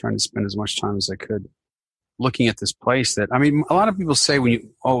there and trying to spend as much time as I could looking at this place that, a lot of people say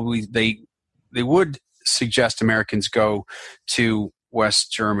they would suggest Americans go to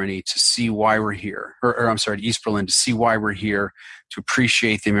West Germany to see why we're here, or I'm sorry, to East Berlin to see why we're here, to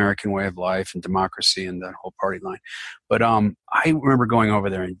appreciate the American way of life and democracy and that whole party line. But I remember going over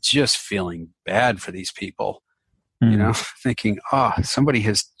there and just feeling bad for these people, thinking, somebody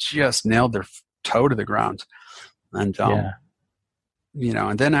has just nailed their toe to the ground. And,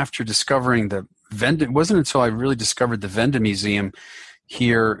 and then after discovering the Wende, it wasn't until I really discovered the Wende Museum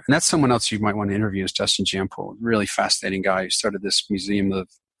here, and that's someone else you might want to interview, is Justin Jampool, really fascinating guy who started this museum, the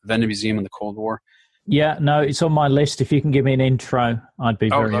Wende Museum in the Cold War. Yeah, no, it's on my list. If you can give me an intro, I'd be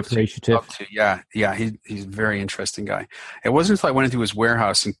very appreciative. Yeah, he's a very interesting guy. It wasn't until I went into his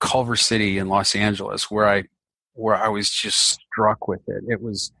warehouse in Culver City in Los Angeles where I was just struck with it. It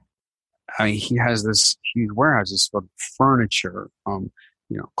was, he has this huge warehouse. It's full of furniture,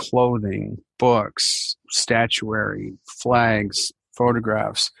 clothing, books, statuary, flags,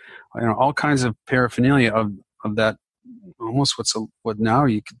 photographs, all kinds of paraphernalia of that. Almost what now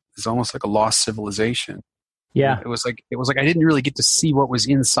is almost like a lost civilization. Yeah, it was like I didn't really get to see what was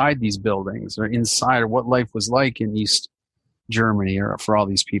inside these buildings or what life was like in East Germany or for all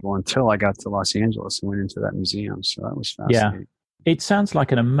these people until I got to Los Angeles and went into that museum. So that was fascinating. Yeah, it sounds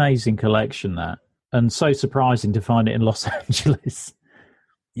like an amazing collection, and so surprising to find it in Los Angeles.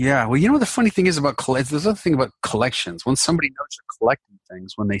 Yeah, well, the funny thing is about there's another thing about collections. When somebody knows you're collecting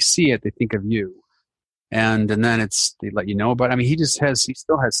things, when they see it, they think of you, and then they let you know about it. He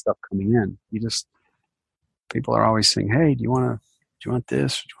still has stuff coming in. People are always saying, "Hey, do you want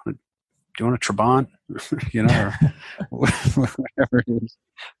this? Do you want a Trabant?" or whatever it is.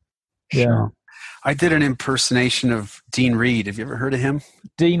 Yeah. Sure. I did an impersonation of Dean Reed. Have you ever heard of him?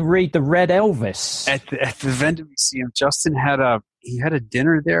 Dean Reed, the Red Elvis. At the Wende Museum, Justin had a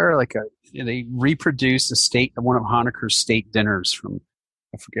dinner there. They reproduced one of Honecker's state dinners from,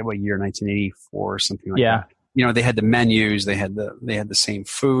 I forget what year, 1984 or something like that. They had the menus. They had the same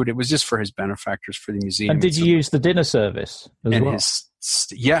food. It was just for his benefactors for the museum. And did you use the dinner service as well?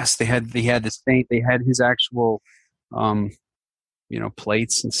 Yes, they had the same. They had his actual,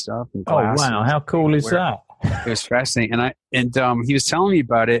 plates and stuff and glasses. Oh wow! How cool is that? It was fascinating, and he was telling me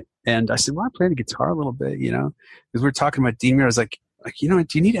about it, and I said, "Well, I play the guitar a little bit, because we were talking about Dean Reed. I was like, do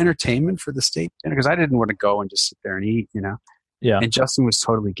you need entertainment for the state dinner? Because I didn't want to go and just sit there and eat, Yeah. And Justin was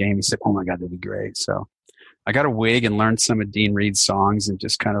totally game. He said, "Oh my God, that'd be great." So I got a wig and learned some of Dean Reed's songs and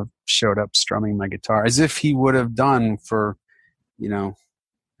just kind of showed up strumming my guitar as if he would have done for,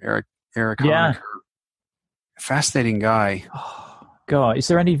 Eric Yeah. Honecker. Fascinating guy. Oh, God, is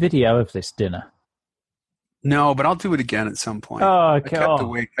there any video of this dinner? No, but I'll do it again at some point. Oh, okay.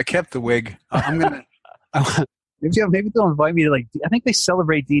 I kept the wig. I'm gonna. Maybe they'll invite me to I think they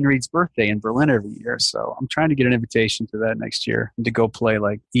celebrate Dean Reed's birthday in Berlin every year, so I'm trying to get an invitation to that next year and to go play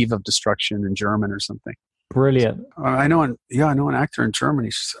Eve of Destruction in German or something. Brilliant. So, I know an actor in Germany.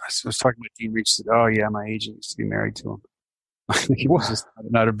 I was talking with Dean Reed. She said, "Oh yeah, my agent used to be married to him." It was just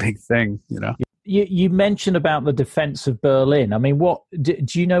not a big thing, You mentioned about the defense of Berlin. What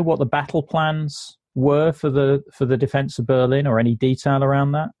do you know what the battle plans were for the defense of Berlin, or any detail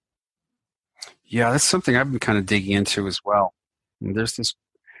around that? Yeah, that's something I've been kind of digging into as well. And there's this,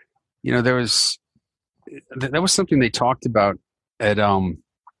 that was something they talked about at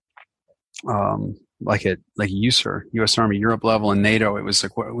USAR, U.S. Army Europe level, and NATO. It was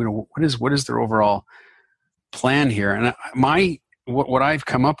what is their overall plan here? And what I've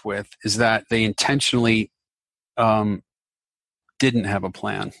come up with is that they intentionally didn't have a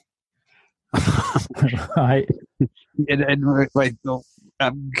plan. Right.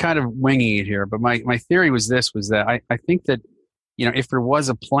 I'm kind of winging it here, but my theory was that I think that, if there was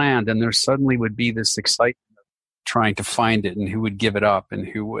a plan, then there suddenly would be this excitement of trying to find it and who would give it up and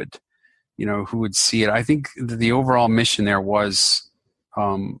who would see it. I think the overall mission there was,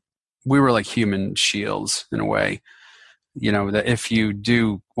 we were like human shields in a way. That if you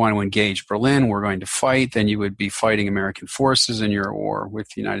do want to engage Berlin, we're going to fight, then you would be fighting American forces in your war with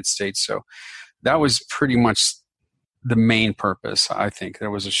the United States. So that was pretty much the main purpose. I think it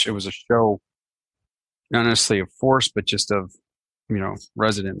was a show, not necessarily of force, but just of,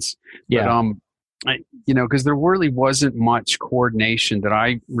 residence. Yeah. But, because there really wasn't much coordination that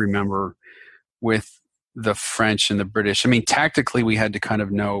I remember with the French and the British. I mean, tactically, we had to kind of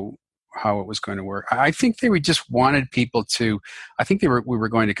know how it was going to work. I think they just wanted people to. I think we were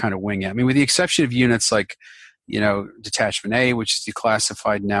going to kind of wing it. I mean, with the exception of units like, Detachment A, which is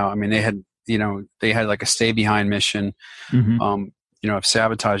declassified now. I mean, they had like a stay behind mission, of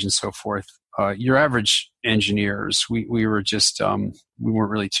sabotage and so forth. Your average engineers, we were just we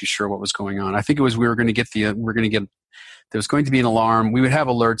weren't really too sure what was going on. I think it was there was going to be an alarm. We would have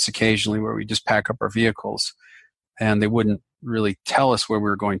alerts occasionally where we just pack up our vehicles, and they wouldn't really tell us where we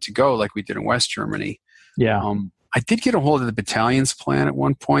were going to go like we did in West Germany. Yeah. I did get a hold of the battalion's plan at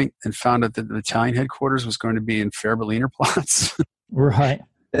one point and found out that the battalion headquarters was going to be in Berlin Platz. Right.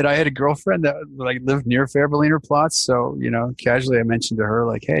 And I had a girlfriend that lived near Berlin Platz. So, casually I mentioned to her,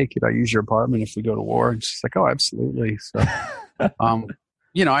 like, hey, could I use your apartment if we go to war? And she's like, oh, absolutely. So,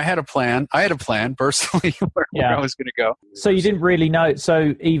 I had a plan. Personally where I was going to go. So you didn't really know.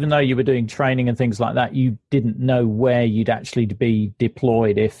 So even though you were doing training and things like that, you didn't know where you'd actually be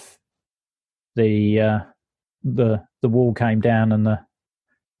deployed if the wall came down and the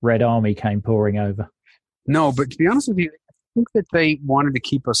Red Army came pouring over. No, but to be honest with you, I think that they wanted to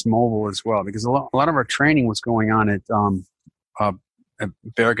keep us mobile as well, because a lot of our training was going on at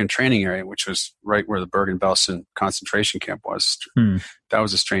Bergen training area, which was right where the Bergen-Belsen concentration camp was. That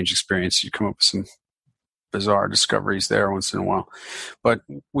was a strange experience. You come up with some bizarre discoveries there once in a while. But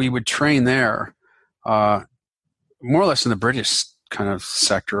we would train there, more or less in the British kind of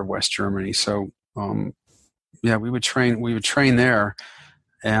sector of West Germany. So, we would train there,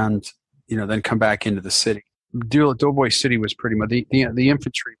 and then come back into the city. Doughboy City was pretty much the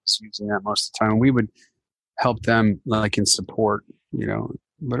infantry was using that most of the time. We would help them like in support,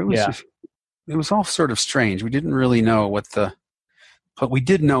 but it was all sort of strange. We didn't really know but we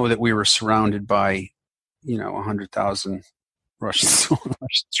did know that we were surrounded by, 100,000 Russian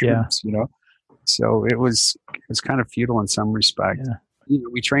troops, So it was kind of futile in some respect. Yeah.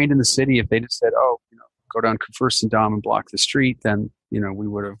 We trained in the city. If they just said, oh, go down Fürstendamm and block the street, then, we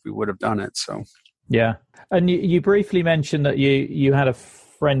would have done it. So. Yeah. And you briefly mentioned that you had a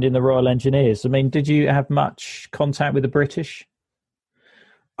friend in the Royal Engineers. I mean, did you have much contact with the British?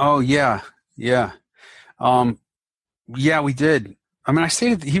 Oh, yeah. Yeah. We did. I mean,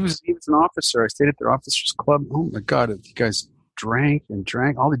 he was an officer. I stayed at their officers club. Oh my God. You guys drank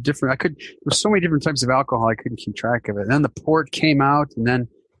all the different, there was so many different types of alcohol. I couldn't keep track of it. And then the port came out, and then,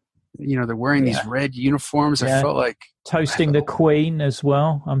 they're wearing these red uniforms. I felt like toasting the Queen as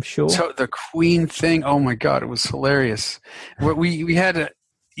well, I'm sure. So the Queen thing. Oh my God. It was hilarious. We had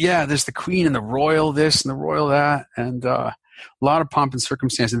there's the Queen and the Royal this and the Royal that, and a lot of pomp and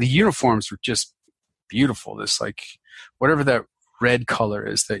circumstance. And the uniforms were just beautiful. This like whatever that red color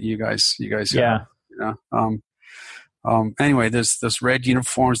is that you guys have, anyway, there's those red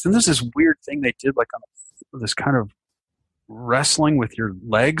uniforms. Then there's this weird thing they did, like on this kind of wrestling with your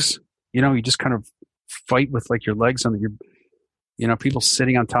legs. You just kind of fight with like your legs on your, people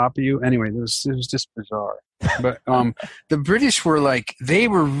sitting on top of you. Anyway, it was just bizarre. But the British were they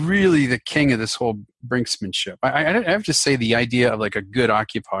were really the king of this whole brinksmanship. I have to say the idea of like a good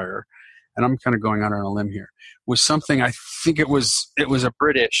occupier, and I'm kind of going out on a limb here, was something I think it was a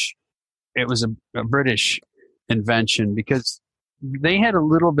British invention, because they had a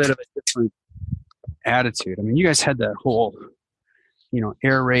little bit of a different attitude. I mean, you guys had that whole,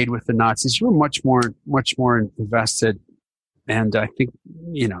 air raid with the Nazis. You were much more invested. And I think,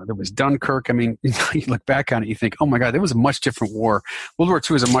 there was Dunkirk. I mean, you look back on it, you think, oh my God, there was a much different war. World War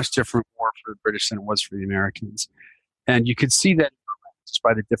II was a much different war for the British than it was for the Americans. And you could see that just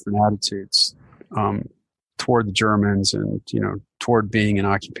by the different attitudes toward the Germans and, toward being an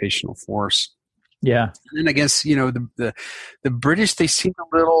occupational force. Yeah. And then I guess, the British, they seemed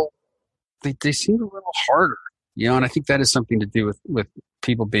a little harder, and I think that is something to do with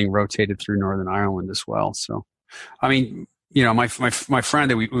people being rotated through Northern Ireland as well. So, I mean, my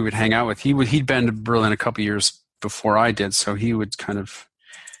friend that we would hang out with, he'd been to Berlin a couple years before I did. So he would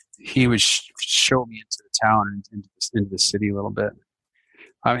show me into the town and into the city a little bit.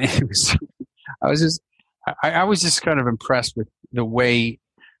 I mean, it was, I was just kind of impressed with the way,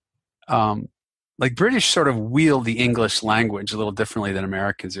 like British sort of wield the English language a little differently than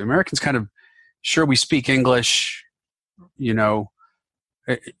Americans. Americans kind of, sure, we speak English, you know,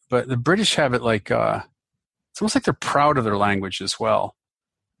 but the British have it like, it's almost like they're proud of their language as well.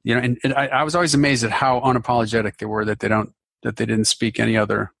 You know, and I was always amazed at how unapologetic they were that they didn't speak any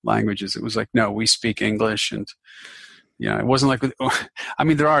other languages. It was like, no, we speak English. And, you know, it wasn't like, I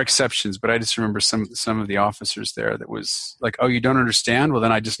mean, there are exceptions, but I just remember some of the officers there that was like, oh, you don't understand? Well,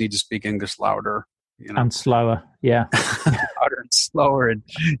 then I just need to speak English louder. You know? And slower, yeah. Louder and slower, and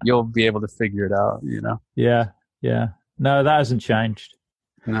you'll be able to figure it out, you know? Yeah, yeah. No, that hasn't changed.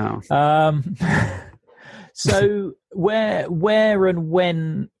 No. So where were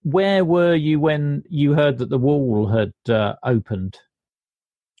you when you heard that the wall had opened?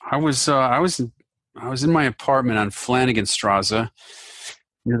 I was in my apartment on Flanaganstrasse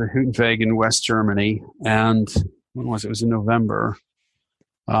near the Hüttenweg in West Germany, and when was it? It was in November.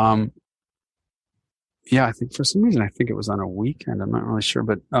 Yeah, I think for some reason it was on a weekend. I'm not really sure,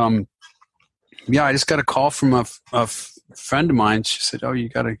 but yeah, I just got a call from a friend of mine. She said, "Oh, you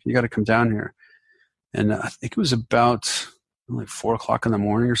gotta come down here," and I think it was about like 4:00 in the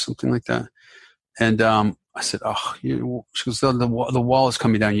morning or something like that. And I said, "Oh," she goes, "The wall is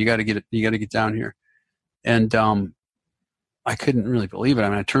coming down. You got to get down here." And I couldn't really believe it. I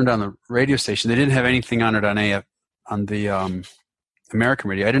mean, I turned on the radio station. They didn't have anything on it on the American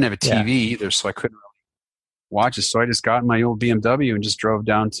radio. I didn't have a TV either, so I couldn't really watch it. So I just got in my old BMW and just drove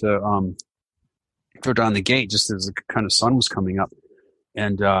down the gate just as the kind of sun was coming up.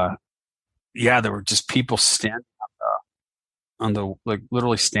 And yeah, there were just people standing on the like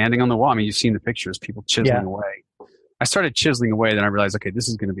literally standing on the wall. I mean, you've seen the pictures, people chiseling away. I started chiseling away, then I realized, okay, this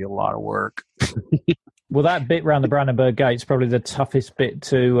is going to be a lot of work. Well, that bit around the Brandenburg Gate is probably the toughest bit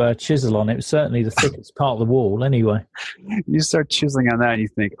to chisel on. It was certainly the thickest part of the wall anyway. You start chiseling on that and you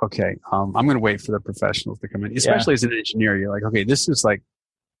think, okay, I'm going to wait for the professionals to come in. Especially as an engineer, you're like, okay, this is like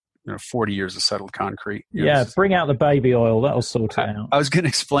 40 years of settled concrete. Bring out the baby oil. That'll sort it out. I was going to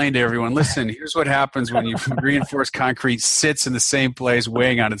explain to everyone, listen, here's what happens when you reinforced concrete sits in the same place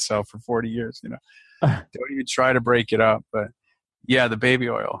weighing on itself for 40 years. Don't even try to break it up. But yeah, the baby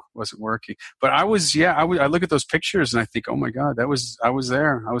oil wasn't working. But I look at those pictures and I think, oh my God, I was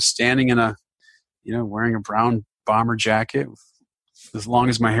there. I was standing in wearing a brown bomber jacket, as long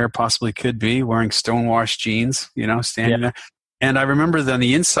as my hair possibly could be, wearing stonewashed jeans, standing there. And I remember that on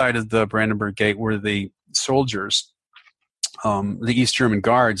the inside of the Brandenburg Gate were the soldiers, the East German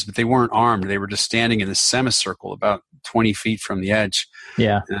guards, but they weren't armed. They were just standing in a semicircle about 20 feet from the edge.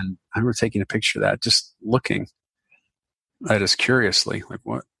 Yeah. And I remember taking a picture of that, just looking at us curiously, like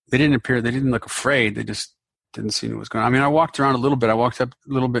what? They didn't look afraid. They just didn't see what was going on. I mean, I walked around a little bit. I walked up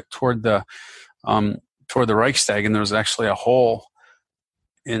a little bit toward the Reichstag, and there was actually a hole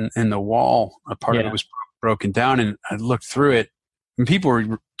in the wall. A part of it was broken down, and I looked through it, and people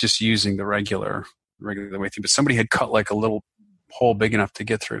were just using the regular way through, but somebody had cut like a little hole big enough to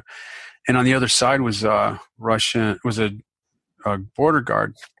get through. And on the other side was a border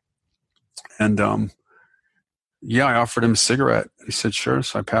guard, and I offered him a cigarette. He said sure.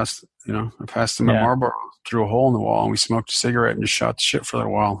 So I passed him a Marlboro through a hole in the wall, and we smoked a cigarette and just shot the shit for a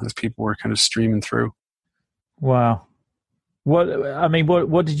little while as people were kind of streaming through. Wow.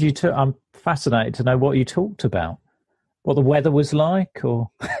 What did you I'm fascinated to know what you talked about. What the weather was like,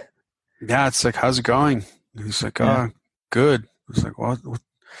 or yeah, it's like, how's it going? He's like, good. I was like,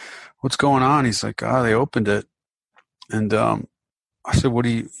 what's going on? He's like, they opened it. And I said, what do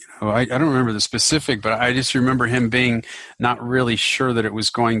you I don't remember the specific, but I just remember him being not really sure that it was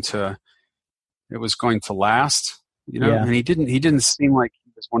going to last, and he didn't seem like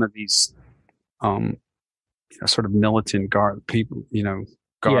he was one of these sort of militant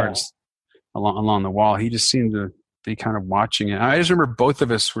guards along the wall. He just seemed to be kind of watching it. I just remember both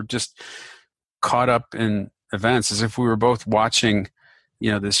of us were just caught up in events as if we were both watching,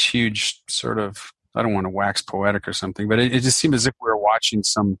 this huge sort of, I don't want to wax poetic or something, but it just seemed as if we were watching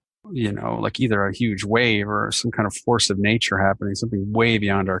some, like either a huge wave or some kind of force of nature happening, something way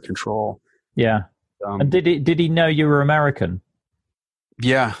beyond our control. Yeah. And did he know you were American?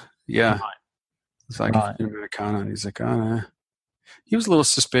 Yeah. Right. It's like Americana, and he's like, he was a little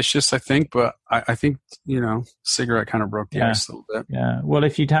suspicious, I think, but I think, cigarette kind of broke the ice a little bit. Yeah. Well,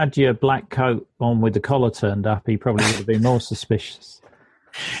 if you'd had your black coat on with the collar turned up, he probably would have been more suspicious.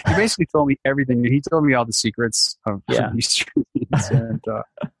 He basically told me everything. He told me all the secrets of these streets. And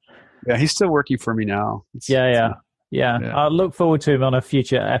he's still working for me now. Yeah. I'll look forward to him on a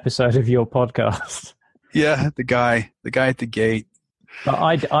future episode of your podcast. Yeah, the guy at the gate.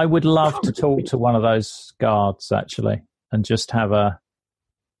 But I would love to talk to one of those guards, actually, and just have a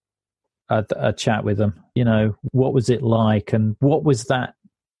chat with them. You know, what was it like, and what was that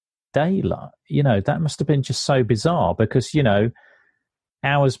day like? You know, that must have been just so bizarre because, you know,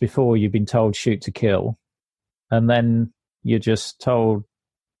 hours before you've been told shoot to kill, and then you're just told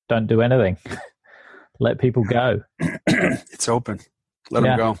don't do anything. Let people go. It's open. Let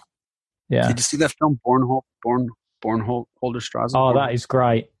them go. Yeah. Did you see that film, Bornholder-Strasse? Oh, that is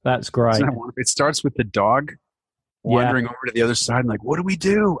great. That's great. It starts with the dog wandering over to the other side and like, what do we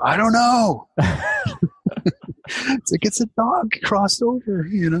do? I don't know. It's like, it's a dog crossed over,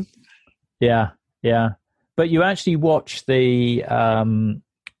 you know? Yeah, yeah. But you actually watch the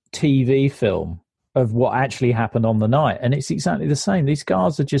TV film of what actually happened on the night, and it's exactly the same. These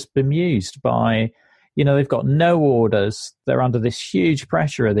guards are just bemused by, you know, they've got no orders. They're under this huge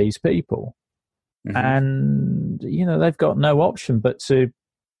pressure of these people. Mm-hmm. And, you know, they've got no option but to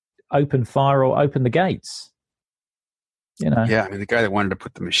open fire or open the gates. You know? Yeah, I mean, the guy that wanted to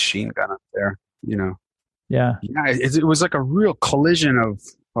put the machine gun up there, you know. Yeah. Yeah, it was like a real collision of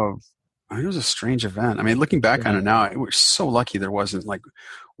I mean, it was a strange event. I mean, looking back on it now, it was so lucky there wasn't like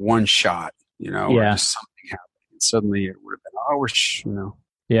one shot, you know, or just something happened. And suddenly it would have been, you know.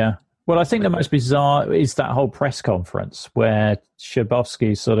 Yeah. Well, I think the most bizarre is that whole press conference where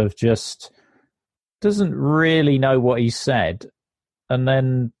Schabowski sort of just doesn't really know what he said. And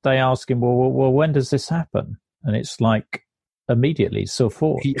then they ask him, well, when does this happen? And it's like, immediately, so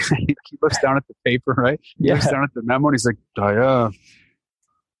forth. He looks down at the paper, right? He looks down at the memo and he's like,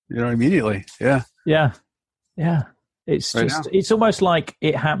 you know, immediately. Yeah. Yeah. Yeah. It's right just, it's almost like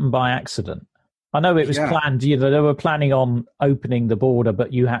it happened by accident. I know it was planned, you know, they were planning on opening the border,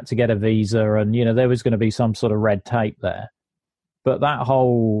 but you had to get a visa and, you know, there was going to be some sort of red tape there. But that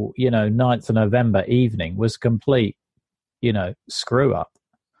whole, you know, 9th of November evening was complete, you know, screw up.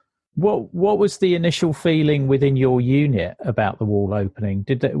 What was the initial feeling within your unit about the wall opening?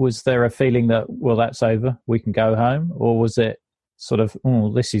 Was there a feeling that, well, that's over, we can go home? Or was it sort of,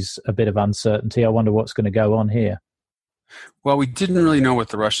 this is a bit of uncertainty, I wonder what's going to go on here? Well, we didn't really know what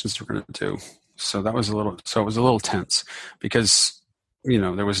the Russians were going to do. So it was a little tense because, you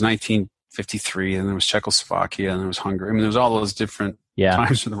know, there was 1953 and there was Czechoslovakia and there was Hungary. I mean, there was all those different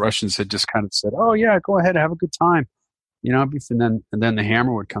times when the Russians had just kind of said, oh yeah, go ahead, have a good time. You know, and then the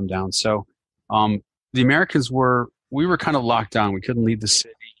hammer would come down. So the Americans we were kind of locked down. We couldn't leave the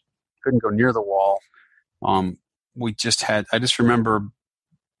city, couldn't go near the wall. I just remember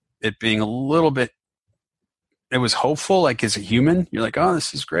it being a little bit, it was hopeful, like as a human, you're like, oh,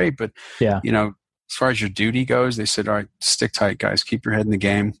 this is great. But, you know, as far as your duty goes, they said, all right, stick tight, guys, keep your head in the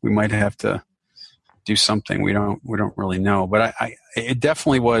game. We might have to do something. We don't really know. But I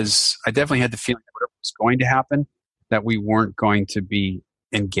definitely had the feeling that whatever was going to happen, that we weren't going to be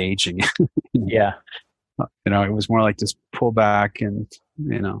engaging. Yeah. You know, it was more like just pull back and,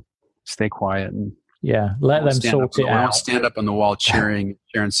 you know, stay quiet and let them sort it out. I don't stand up on the wall sharing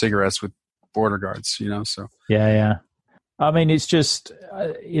cigarettes with border guards, you know, so. Yeah. I mean, it's just,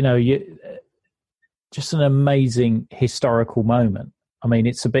 you know, just an amazing historical moment. I mean,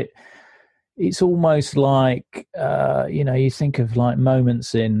 it's almost like, you know, you think of like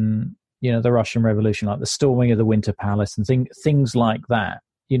moments in, you know, the Russian Revolution, like the storming of the Winter Palace and things like that.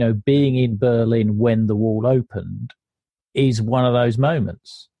 You know, being in Berlin when the wall opened is one of those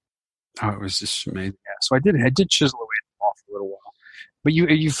moments. Oh, it was just amazing. Yeah. So I did chisel away at the wall for a little while. But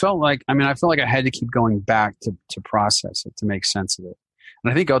you felt like, I mean, I felt like I had to keep going back to process it, to make sense of it.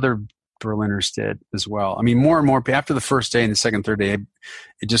 And I think other Berliners did as well. I mean, more and more, after the first day and the second, third day,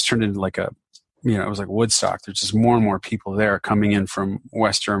 it just turned into like you know, it was like Woodstock. There's just more and more people there coming in from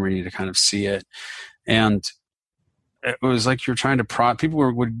West Germany to kind of see it. And it was like you're trying to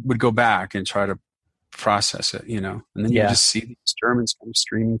people would go back and try to process it, you know, and then you just see these Germans kind of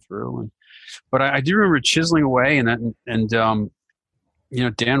streaming through. But I do remember chiseling away and you know,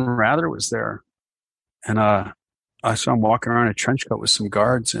 Dan Rather was there, and I saw him walking around in a trench coat with some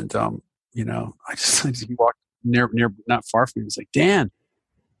guards, and you know, he walked near, not far from me. He was like, Dan,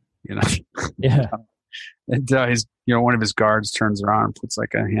 you know, and his, you know, one of his guards turns around and puts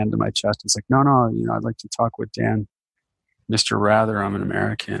like a hand to my chest. He's like, no, you know, I'd like to talk with Dan, Mr. Rather. I'm an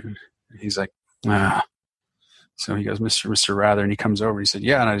American. And he's like, So he goes, Mr. Rather, and he comes over. And he said,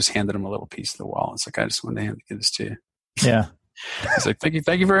 yeah, and I just handed him a little piece of the wall. It's like, I just wanted to give this to you. Yeah. He's like, thank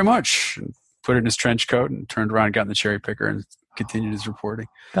you very much. And put it in his trench coat and turned around and got in the cherry picker and continued his reporting.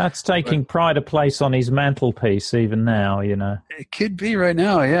 That's taking pride of place on his mantelpiece even now, you know. It could be right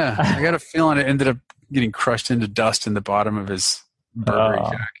now, yeah. I got a feeling it ended up getting crushed into dust in the bottom of his Burberry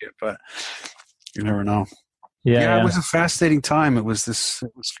jacket, but you never know. Yeah, it was a fascinating time. It was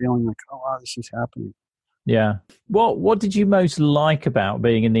feeling like, oh wow, this is happening. Yeah. What did you most like about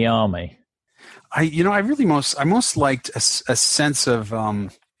being in the army? I most liked a sense of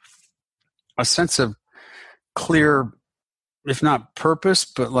clear, if not purpose,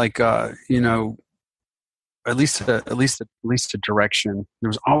 but like at least a direction. There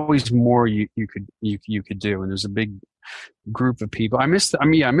was always more you could do, and there's a big group of people. I miss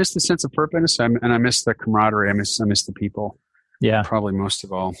the sense of purpose, and I miss the camaraderie. I miss the people. Yeah, probably most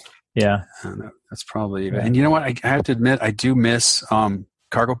of all. Yeah, that's probably. Yeah. And you know what? I have to admit, I do miss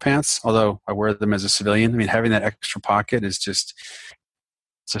cargo pants, although I wear them as a civilian. I mean, having that extra pocket is it's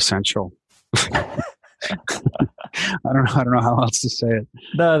essential. I don't know how else to say it.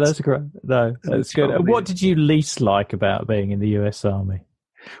 No, that's great. No, that's good. And what did you least like about being in the U.S. Army?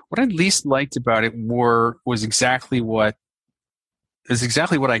 What I least liked about it was exactly what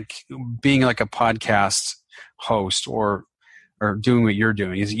being like a podcast host or doing what you're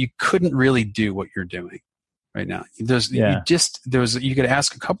doing is you couldn't really do what you're doing right now. You could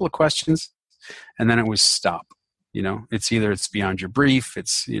ask a couple of questions and then it was stop. It's beyond your brief.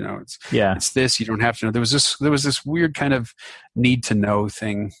 It's this, you don't have to know. There was this weird kind of need to know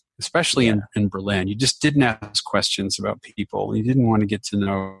thing, especially in Berlin. You just didn't ask questions about people. You didn't want to get to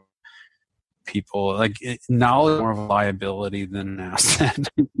know people. Like knowledge more of a liability than an asset.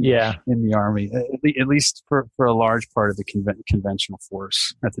 Yeah, in the army, at least for a large part of the conventional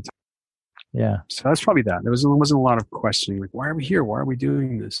force at the time. Yeah. So that's probably that. There wasn't a lot of questioning. Like, why are we here? Why are we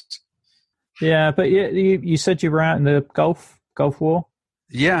doing this? Yeah, but you said you were out in the Gulf War?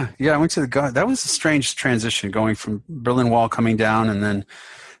 Yeah, I went to the Gulf. That was a strange transition, going from Berlin Wall coming down and then,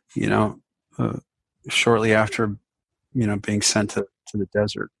 shortly after, being sent to the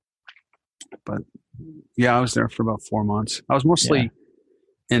desert. But, yeah, I was there for about 4 months. I was mostly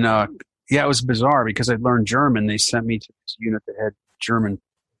it was bizarre because I learned German. They sent me to this unit that had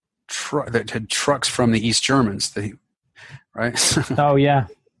that had trucks from the East Germans, right? Oh, yeah.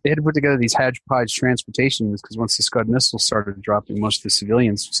 They had to put together these hodgepodge transportation units because once the Scud missiles started dropping, most of the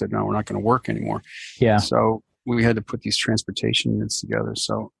civilians said, no, we're not going to work anymore. Yeah. So we had to put these transportation units together.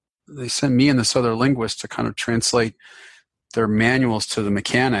 So they sent me and this other linguist to kind of translate their manuals to the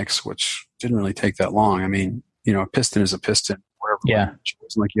mechanics, which didn't really take that long. I mean, a piston is a piston, whatever. Yeah. It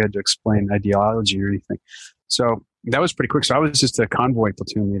wasn't like you had to explain ideology or anything. So that was pretty quick. So I was just a convoy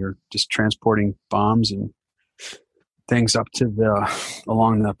platoon leader, just transporting bombs and things up to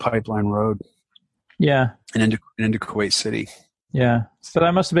along the pipeline road. Yeah. And into Kuwait City. Yeah. So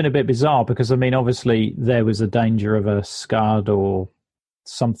that must have been a bit bizarre because, I mean, obviously there was a danger of a Scud or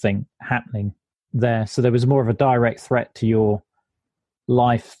something happening there. So there was more of a direct threat to your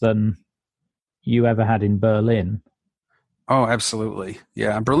life than you ever had in Berlin. Oh, absolutely.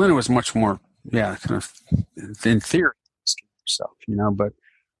 Yeah. Berlin was much more, kind of in theory, yourself, but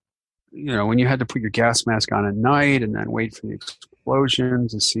when you had to put your gas mask on at night and then wait for the explosion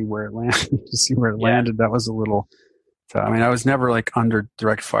to see where it landed, that was a little. I mean, I was never like under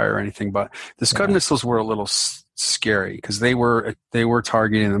direct fire or anything, but the Scud missiles were a little scary because they were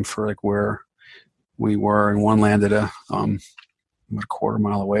targeting them for like where we were, and one landed about a quarter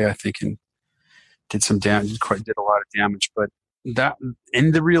mile away, I think, and did some damage. Did a lot of damage, but that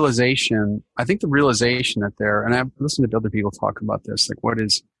and the realization that there, and I've listened to other people talk about this, like what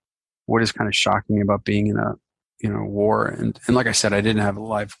is kind of shocking about being in a war, and like I said, I didn't have a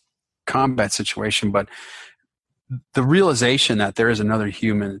live combat situation, but the realization that there is another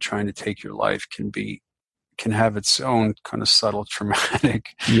human trying to take your life can have its own kind of subtle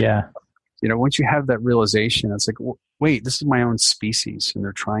traumatic. Yeah. Once you have that realization, it's like, wait, this is my own species, and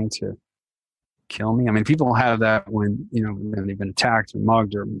they're trying to kill me. I mean, people have that when they've been attacked or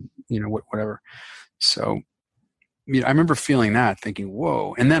mugged or whatever. So. I remember feeling that, thinking,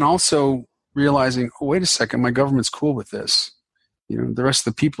 whoa. And then also realizing, oh, wait a second, my government's cool with this. The rest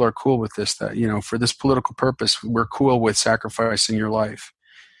of the people are cool with this, that, for this political purpose, we're cool with sacrificing your life.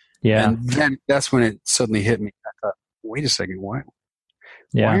 Yeah. And then that's when it suddenly hit me. I thought, wait a second, why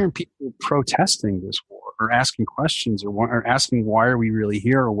aren't people protesting this war or asking questions or asking why are we really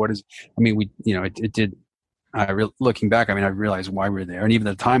here or what is, I mean, it did, looking back, I mean, I realized why we were there. And even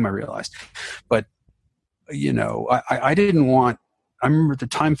at the time I realized, but I didn't want, I remember at the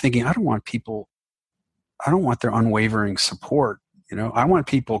time thinking, I don't want their unwavering support. I want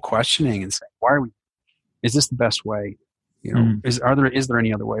people questioning and saying, is this the best way? Is there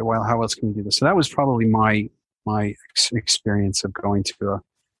any other way? Well, how else can we do this? So that was probably my experience of going to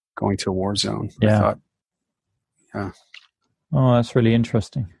a war zone. Yeah. I thought, yeah. Oh, that's really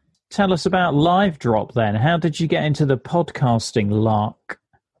interesting. Tell us about Livedrop then. How did you get into the podcasting lark?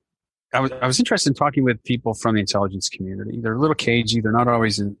 I was interested in talking with people from the intelligence community. They're a little cagey. They're not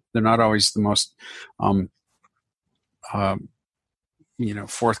always the most,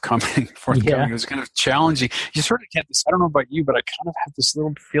 forthcoming. Yeah. It was kind of challenging. You sort of get this. I don't know about you, but I kind of have this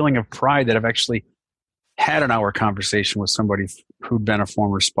little feeling of pride that I've actually had an hour conversation with somebody who'd been a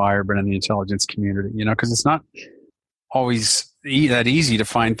former spy or been in the intelligence community. Because it's not always that easy to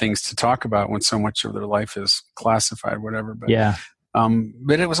find things to talk about when so much of their life is classified, whatever. But yeah.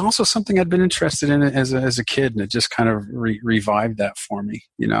 But it was also something I'd been interested in as a kid, and it just kind of revived that for me,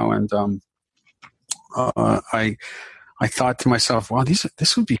 And I thought to myself, wow,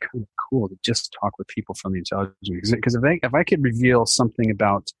 this would be kind of cool to just talk with people from the intelligence community. Because if I could reveal something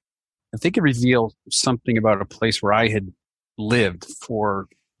about, if they could reveal something about a place where I had lived for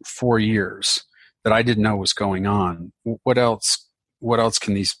 4 years that I didn't know was going on, what else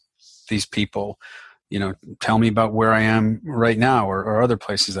can these people, tell me about where I am right now, or other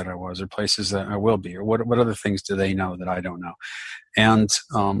places that I was, or places that I will be, or what other things do they know that I don't know? And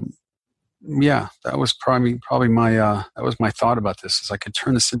that was probably my thought about this, is I could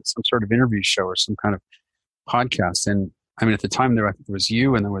turn this into some sort of interview show or some kind of podcast. And I mean, at the time there was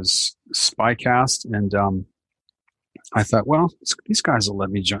you, and there was Spycast, and I thought, well, these guys will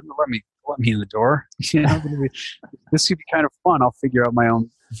let me in the door. This would be kind of fun. I'll figure out my own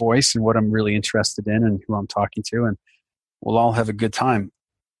voice and what I'm really interested in and who I'm talking to, and we'll all have a good time.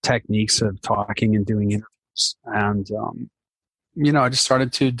 Techniques of talking and doing interviews, and I just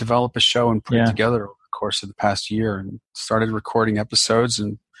started to develop a show and put it together over the course of the past year, and started recording episodes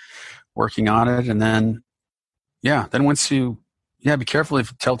and working on it. And then once you be careful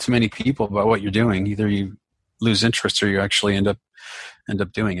if you tell too many people about what you're doing. Either you lose interest or you actually end up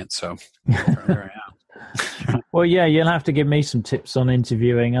doing it. So there I am. Well, you'll have to give me some tips on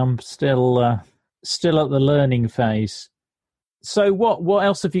interviewing. I'm still at the learning phase. So what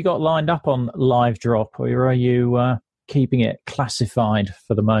else have you got lined up on Livedrop, or are you keeping it classified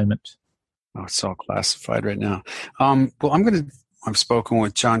for the moment? Oh, it's all classified right now. I've spoken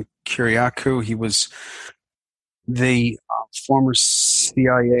with John Kiriakou. He was the former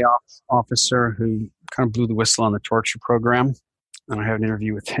CIA officer who kind of blew the whistle on the torture program. And I had an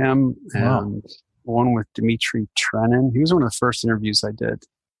interview with him, and one with Dmitry Trenin. He was one of the first interviews I did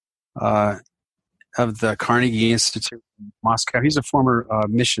of the Carnegie Institute in Moscow. He's a former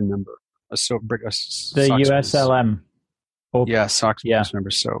mission member. The USLM. SOX member.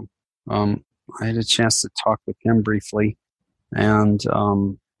 So I had a chance to talk with him briefly. And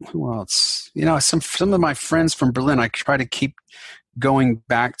who else? Some of my friends from Berlin, I try to keep going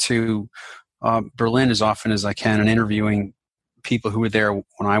back to Berlin as often as I can and interviewing people who were there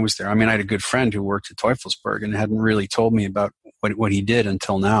when I was there. I mean, I had a good friend who worked at Teufelsberg and hadn't really told me about what he did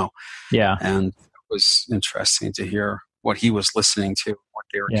until now. Yeah. And it was interesting to hear what he was listening to, what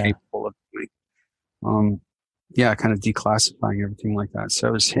they were capable of doing. Kind of declassifying everything like that. So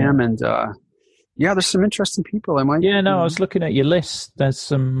it was him, and there's some interesting people. I was looking at your list. There's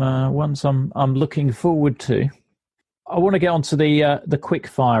some ones I'm looking forward to. I want to get onto the quick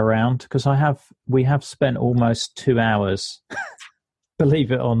fire round, because we have spent almost 2 hours,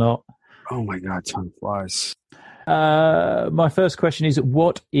 believe it or not. Oh my God, time flies. My first question is,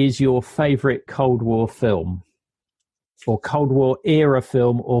 what is your favorite Cold War film, or Cold War era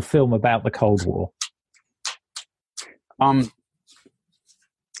film, or film about the Cold War? I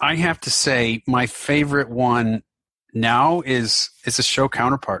have to say my favorite one now is a show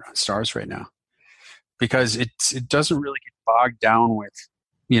counterpart on Stars right now, because it doesn't really get bogged down with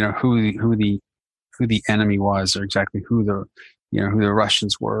who the enemy was, or exactly who the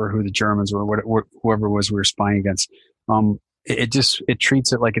Russians were, who the Germans were, whoever it was we were spying against. It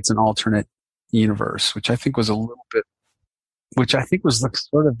treats it like it's an alternate universe, which I think was that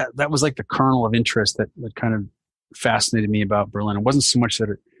was like the kernel of interest that kind of fascinated me about Berlin. It wasn't so much that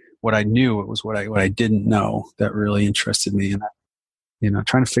what I knew, it was what I didn't know that really interested me. And that,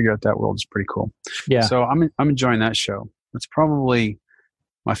 trying to figure out that world is pretty cool. Yeah. So I'm enjoying that show. It's probably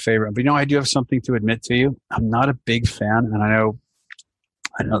my favorite. But I do have something to admit to you. I'm not a big fan, and I know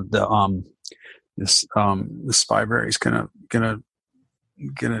the Spyberry is gonna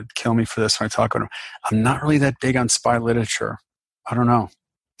kill me for this when I talk about him. I'm not really that big on spy literature. I don't know.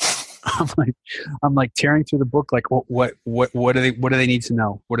 I'm like tearing through the book. Like, what do they need to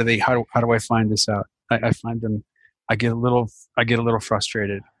know? How do I find this out? I find them. I get a little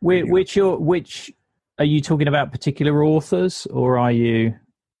frustrated. Which are you talking about? Particular authors, or are you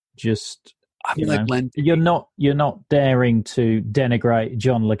just? You're not daring to denigrate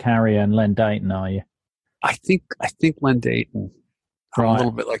John le Carre and Len Deighton, are you? I think Len Deighton. I'm Right. a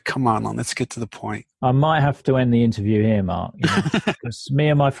little bit like, come on, let's get to the point. I might have to end the interview here, Mark. Because me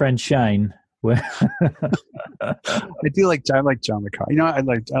and my friend Shane, we're I like John le Carre. I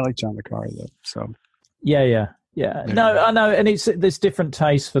like John le Carre though. So yeah. No, I know, and there's different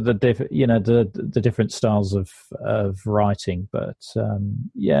tastes for the the different styles of writing, but that's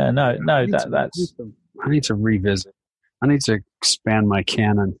I need to revisit. I need to expand my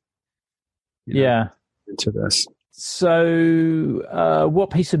canon. Into this. So, what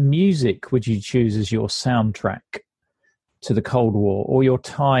piece of music would you choose as your soundtrack to the Cold War, or your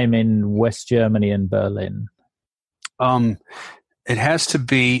time in West Germany and Berlin? It has to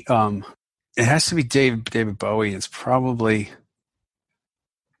be David Bowie. It's probably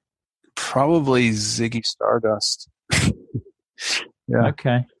Ziggy Stardust. Yeah.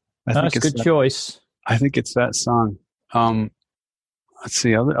 Okay. That's a good choice. I think it's that song. Let's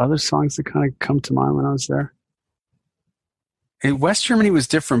see, other songs that kind of come to mind when I was there. In West Germany was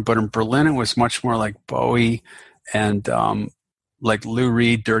different, but in Berlin it was much more like Bowie and like Lou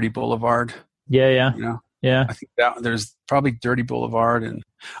Reed, Dirty Boulevard. Yeah. Yeah. I think that there's probably Dirty Boulevard, and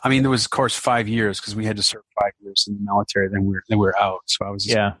I mean there was of course 5 years because we had to serve 5 years in the military. Then we were out, so I was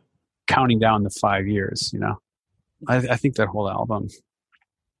just counting down the 5 years. I think that whole album.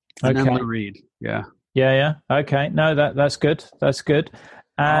 And then Lou Reed, yeah. Yeah. Okay. No, that's good. That's good.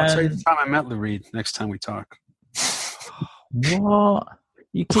 I'll tell you the time I met Lou Reed next time we talk. What?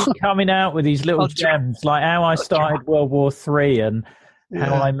 You keep coming out with these little gems, like how I started World War III and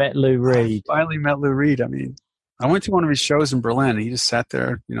how I met Lou Reed. I finally met Lou Reed. I mean, I went to one of his shows in Berlin. And he just sat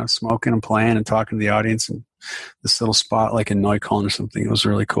there, smoking and playing and talking to the audience in this little spot like in Neukölln or something. It was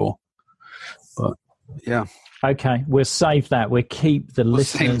really cool. But, yeah. Okay, we'll save that. We'll keep the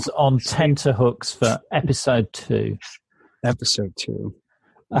listeners on tenterhooks for episode 2. Episode 2.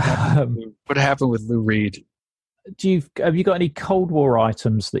 What happened with Lou Reed? Have you got any Cold War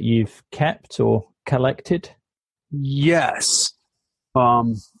items that you've kept or collected? Yes.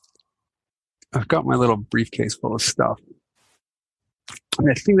 I've got my little briefcase full of stuff. I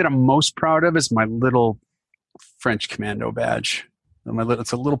mean, the thing that I'm most proud of is my little French commando badge.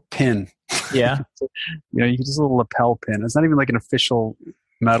 It's a little pin. Yeah. You can just a little lapel pin. It's not even like an official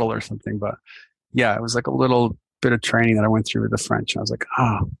medal or something, but yeah, it was like a little bit of training that I went through with the French. I was like,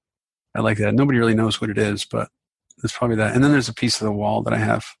 I like that. Nobody really knows what it is, but it's probably that. And then there's a piece of the wall that I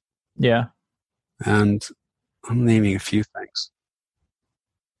have. Yeah. And I'm naming a few things.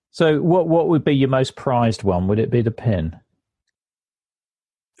 So what would be your most prized one? Would it be the pin?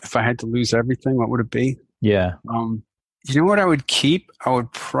 If I had to lose everything, what would it be? Yeah. You know what I would keep? I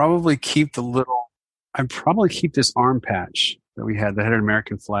would probably keep this arm patch that we had that had an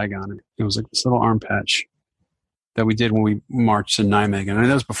American flag on it. It was like this little arm patch that we did when we marched in Nijmegen. And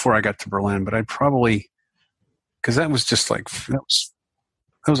that was before I got to Berlin, but I'd probably, because that was just like, that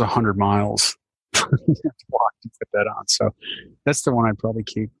was 100 miles to walk to put that on. So that's the one I'd probably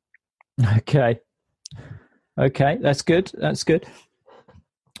keep. Okay. That's good.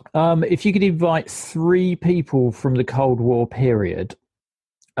 If you could invite 3 people from the Cold War period,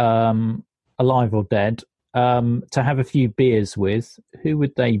 alive or dead, to have a few beers with, who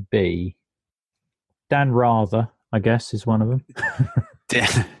would they be? Dan Rather, I guess, is one of them.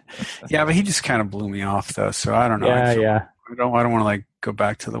 Dan, yeah, but he just kind of blew me off, though. So I don't know. Yeah. I don't want to like go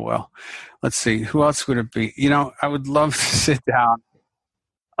back to the well. Let's see, who else would it be? I would love to sit down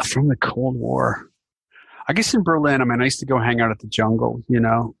from the Cold War. I guess in Berlin, I used to go hang out at the Jungle,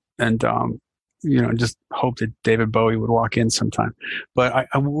 and just hope that David Bowie would walk in sometime. But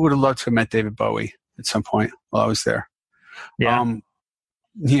I would have loved to have met David Bowie at some point while I was there.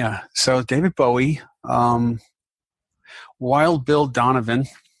 Yeah. So David Bowie, Wild Bill Donovan.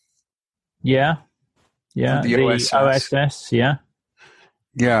 Yeah. The OSS. Yeah.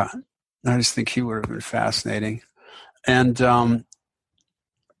 Yeah. I just think he would have been fascinating. And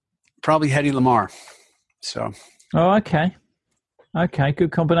probably Hedy Lamarr. So. Oh, okay. Okay,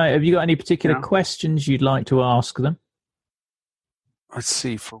 good combination. Have you got any particular questions you'd like to ask them? Let's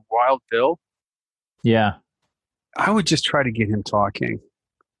see. For Wild Bill? Yeah. I would just try to get him talking,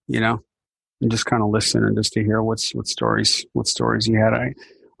 and just kind of listen and just to hear what stories he had.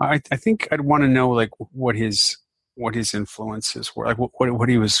 I think I'd want to know like what his influences were, like what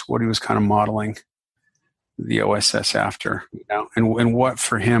he was kind of modeling the OSS after, and what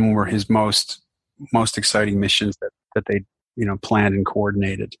for him were his most exciting missions that they planned and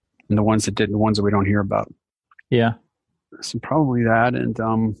coordinated, and the ones that we don't hear about. Yeah. So probably that. And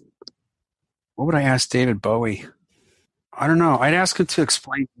what would I ask David Bowie? I don't know. I'd ask him to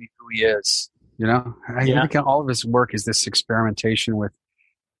explain to me who he is. I think all of his work is this experimentation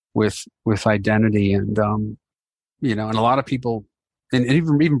with identity, and and a lot of people and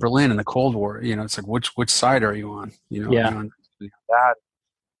even Berlin in the Cold War, it's like, which side are you on? Yeah. Are you on that?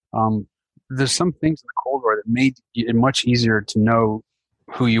 There's some things in the Cold War that made it much easier to know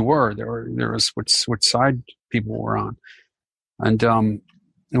who you were. There was which side people were on, and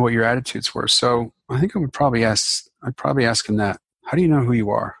what your attitudes were. So I think I'd probably ask him that. How do you know who you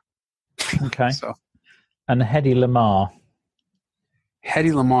are? Okay. So, and Hedy Lamarr.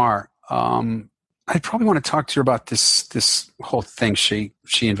 I'd probably want to talk to her about this whole thing she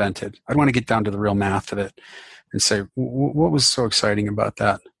invented. I'd want to get down to the real math of it and say, what was so exciting about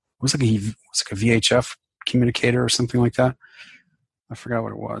that? It was like a VHF communicator or something like that. I forgot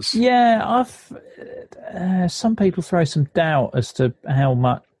what it was. Yeah, some people throw some doubt as to how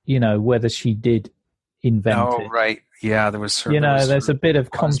much, whether she did invent it. Oh, right. Yeah, there was. There's a bit of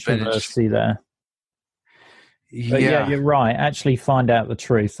controversy there. But yeah, you're right. Actually find out the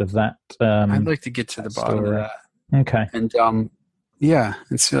truth of that. I'd like to get to the bottom of that. Okay. And and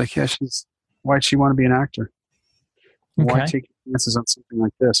see why'd she want to be an actor? Okay. Why take chances on something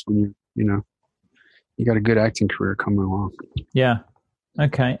like this when you got a good acting career coming along? Yeah.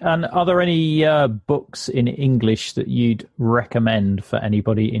 Okay. And are there any books in English that you'd recommend for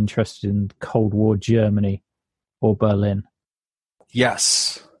anybody interested in Cold War Germany or Berlin?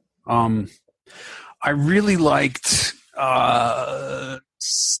 Yes. I really liked Stasi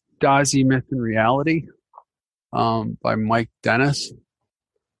Myth and Reality by Mike Dennis.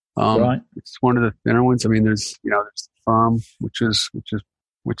 Right. It's one of the thinner ones. I mean, there's The Firm, which is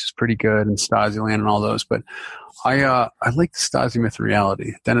pretty good, and Stasi-Land and all those. But I like the Stasi Myth and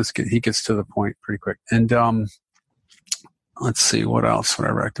Reality. Dennis he gets to the point pretty quick. And let's see, what else would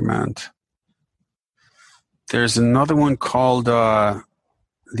I recommend? There's another one called The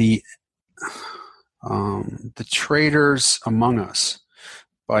Traitors Among Us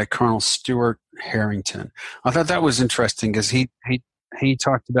by Colonel Stuart Harrington. I thought that was interesting because he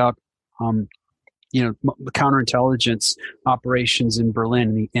talked about counterintelligence operations in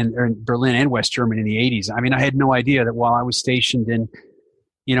Berlin in Berlin and West Germany in the 80s. I mean, I had no idea that while I was stationed in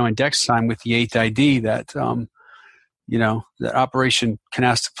Dexheim with the 8th ID that that Operation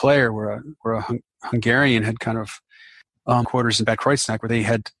Canasta Player, where a Hungarian had kind of quarters in Bad Kreuznach, where they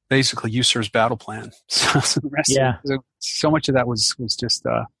had basically USER's battle plan. So the rest so much of that was just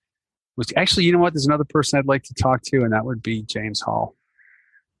was actually, there's another person I'd like to talk to, and that would be James Hall.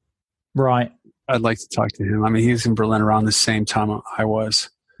 Right. I'd like to talk to him. I mean, he was in Berlin around the same time I was.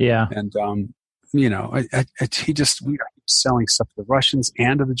 Yeah. And he was selling stuff to the Russians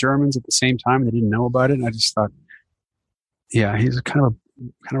and to the Germans at the same time. They didn't know about it. And I just thought, he's kind of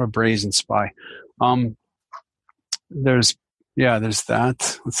a brazen spy. There's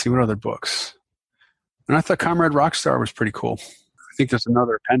that. Let's see, what other books? And I thought Comrade Rockstar was pretty cool. I think there's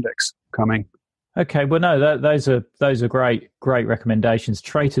another appendix coming. Okay, well, no, those are great recommendations.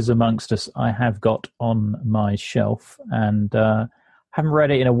 Traitors Amongst Us, I have got on my shelf, and haven't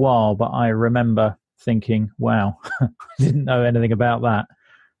read it in a while, but I remember thinking, wow, I didn't know anything about that.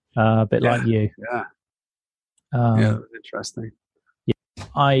 A bit like you. Yeah. That was interesting. Yeah,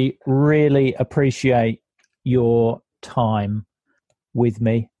 I really appreciate your time with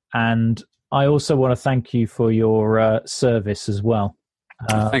me, and I also want to thank you for your service as well.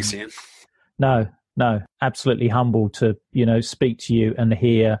 Thanks, Ian. No, absolutely humbled to speak to you and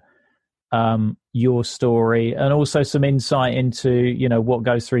hear your story, and also some insight into what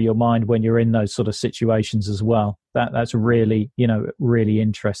goes through your mind when you're in those sort of situations as well. That's really really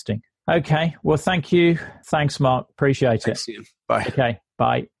interesting. Okay, well, thank you. Thanks, Mark. Appreciate Thanks, it. Ian. Bye. Okay,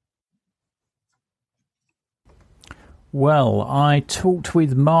 bye. Well, I talked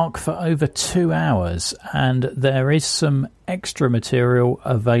with Mark for over 2 hours, and there is some extra material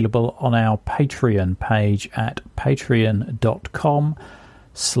available on our Patreon page at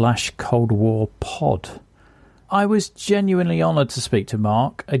patreon.com/Cold War Pod. I was genuinely honoured to speak to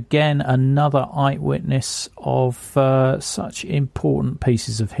Mark, again another eyewitness of such important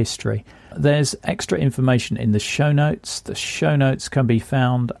pieces of history. There's extra information in the show notes. The show notes can be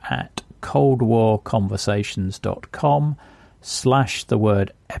found at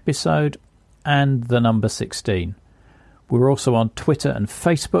coldwarconversations.com/episode and the number 16. We're also on Twitter and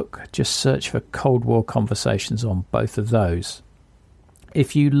Facebook. Just search for Cold War Conversations on both of those.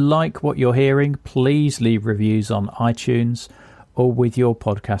 If you like what you're hearing, please leave reviews on iTunes or with your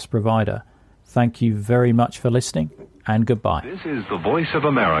podcast provider. Thank you very much for listening, and goodbye. This is the Voice of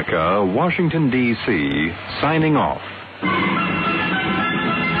America, Washington, D.C., signing off.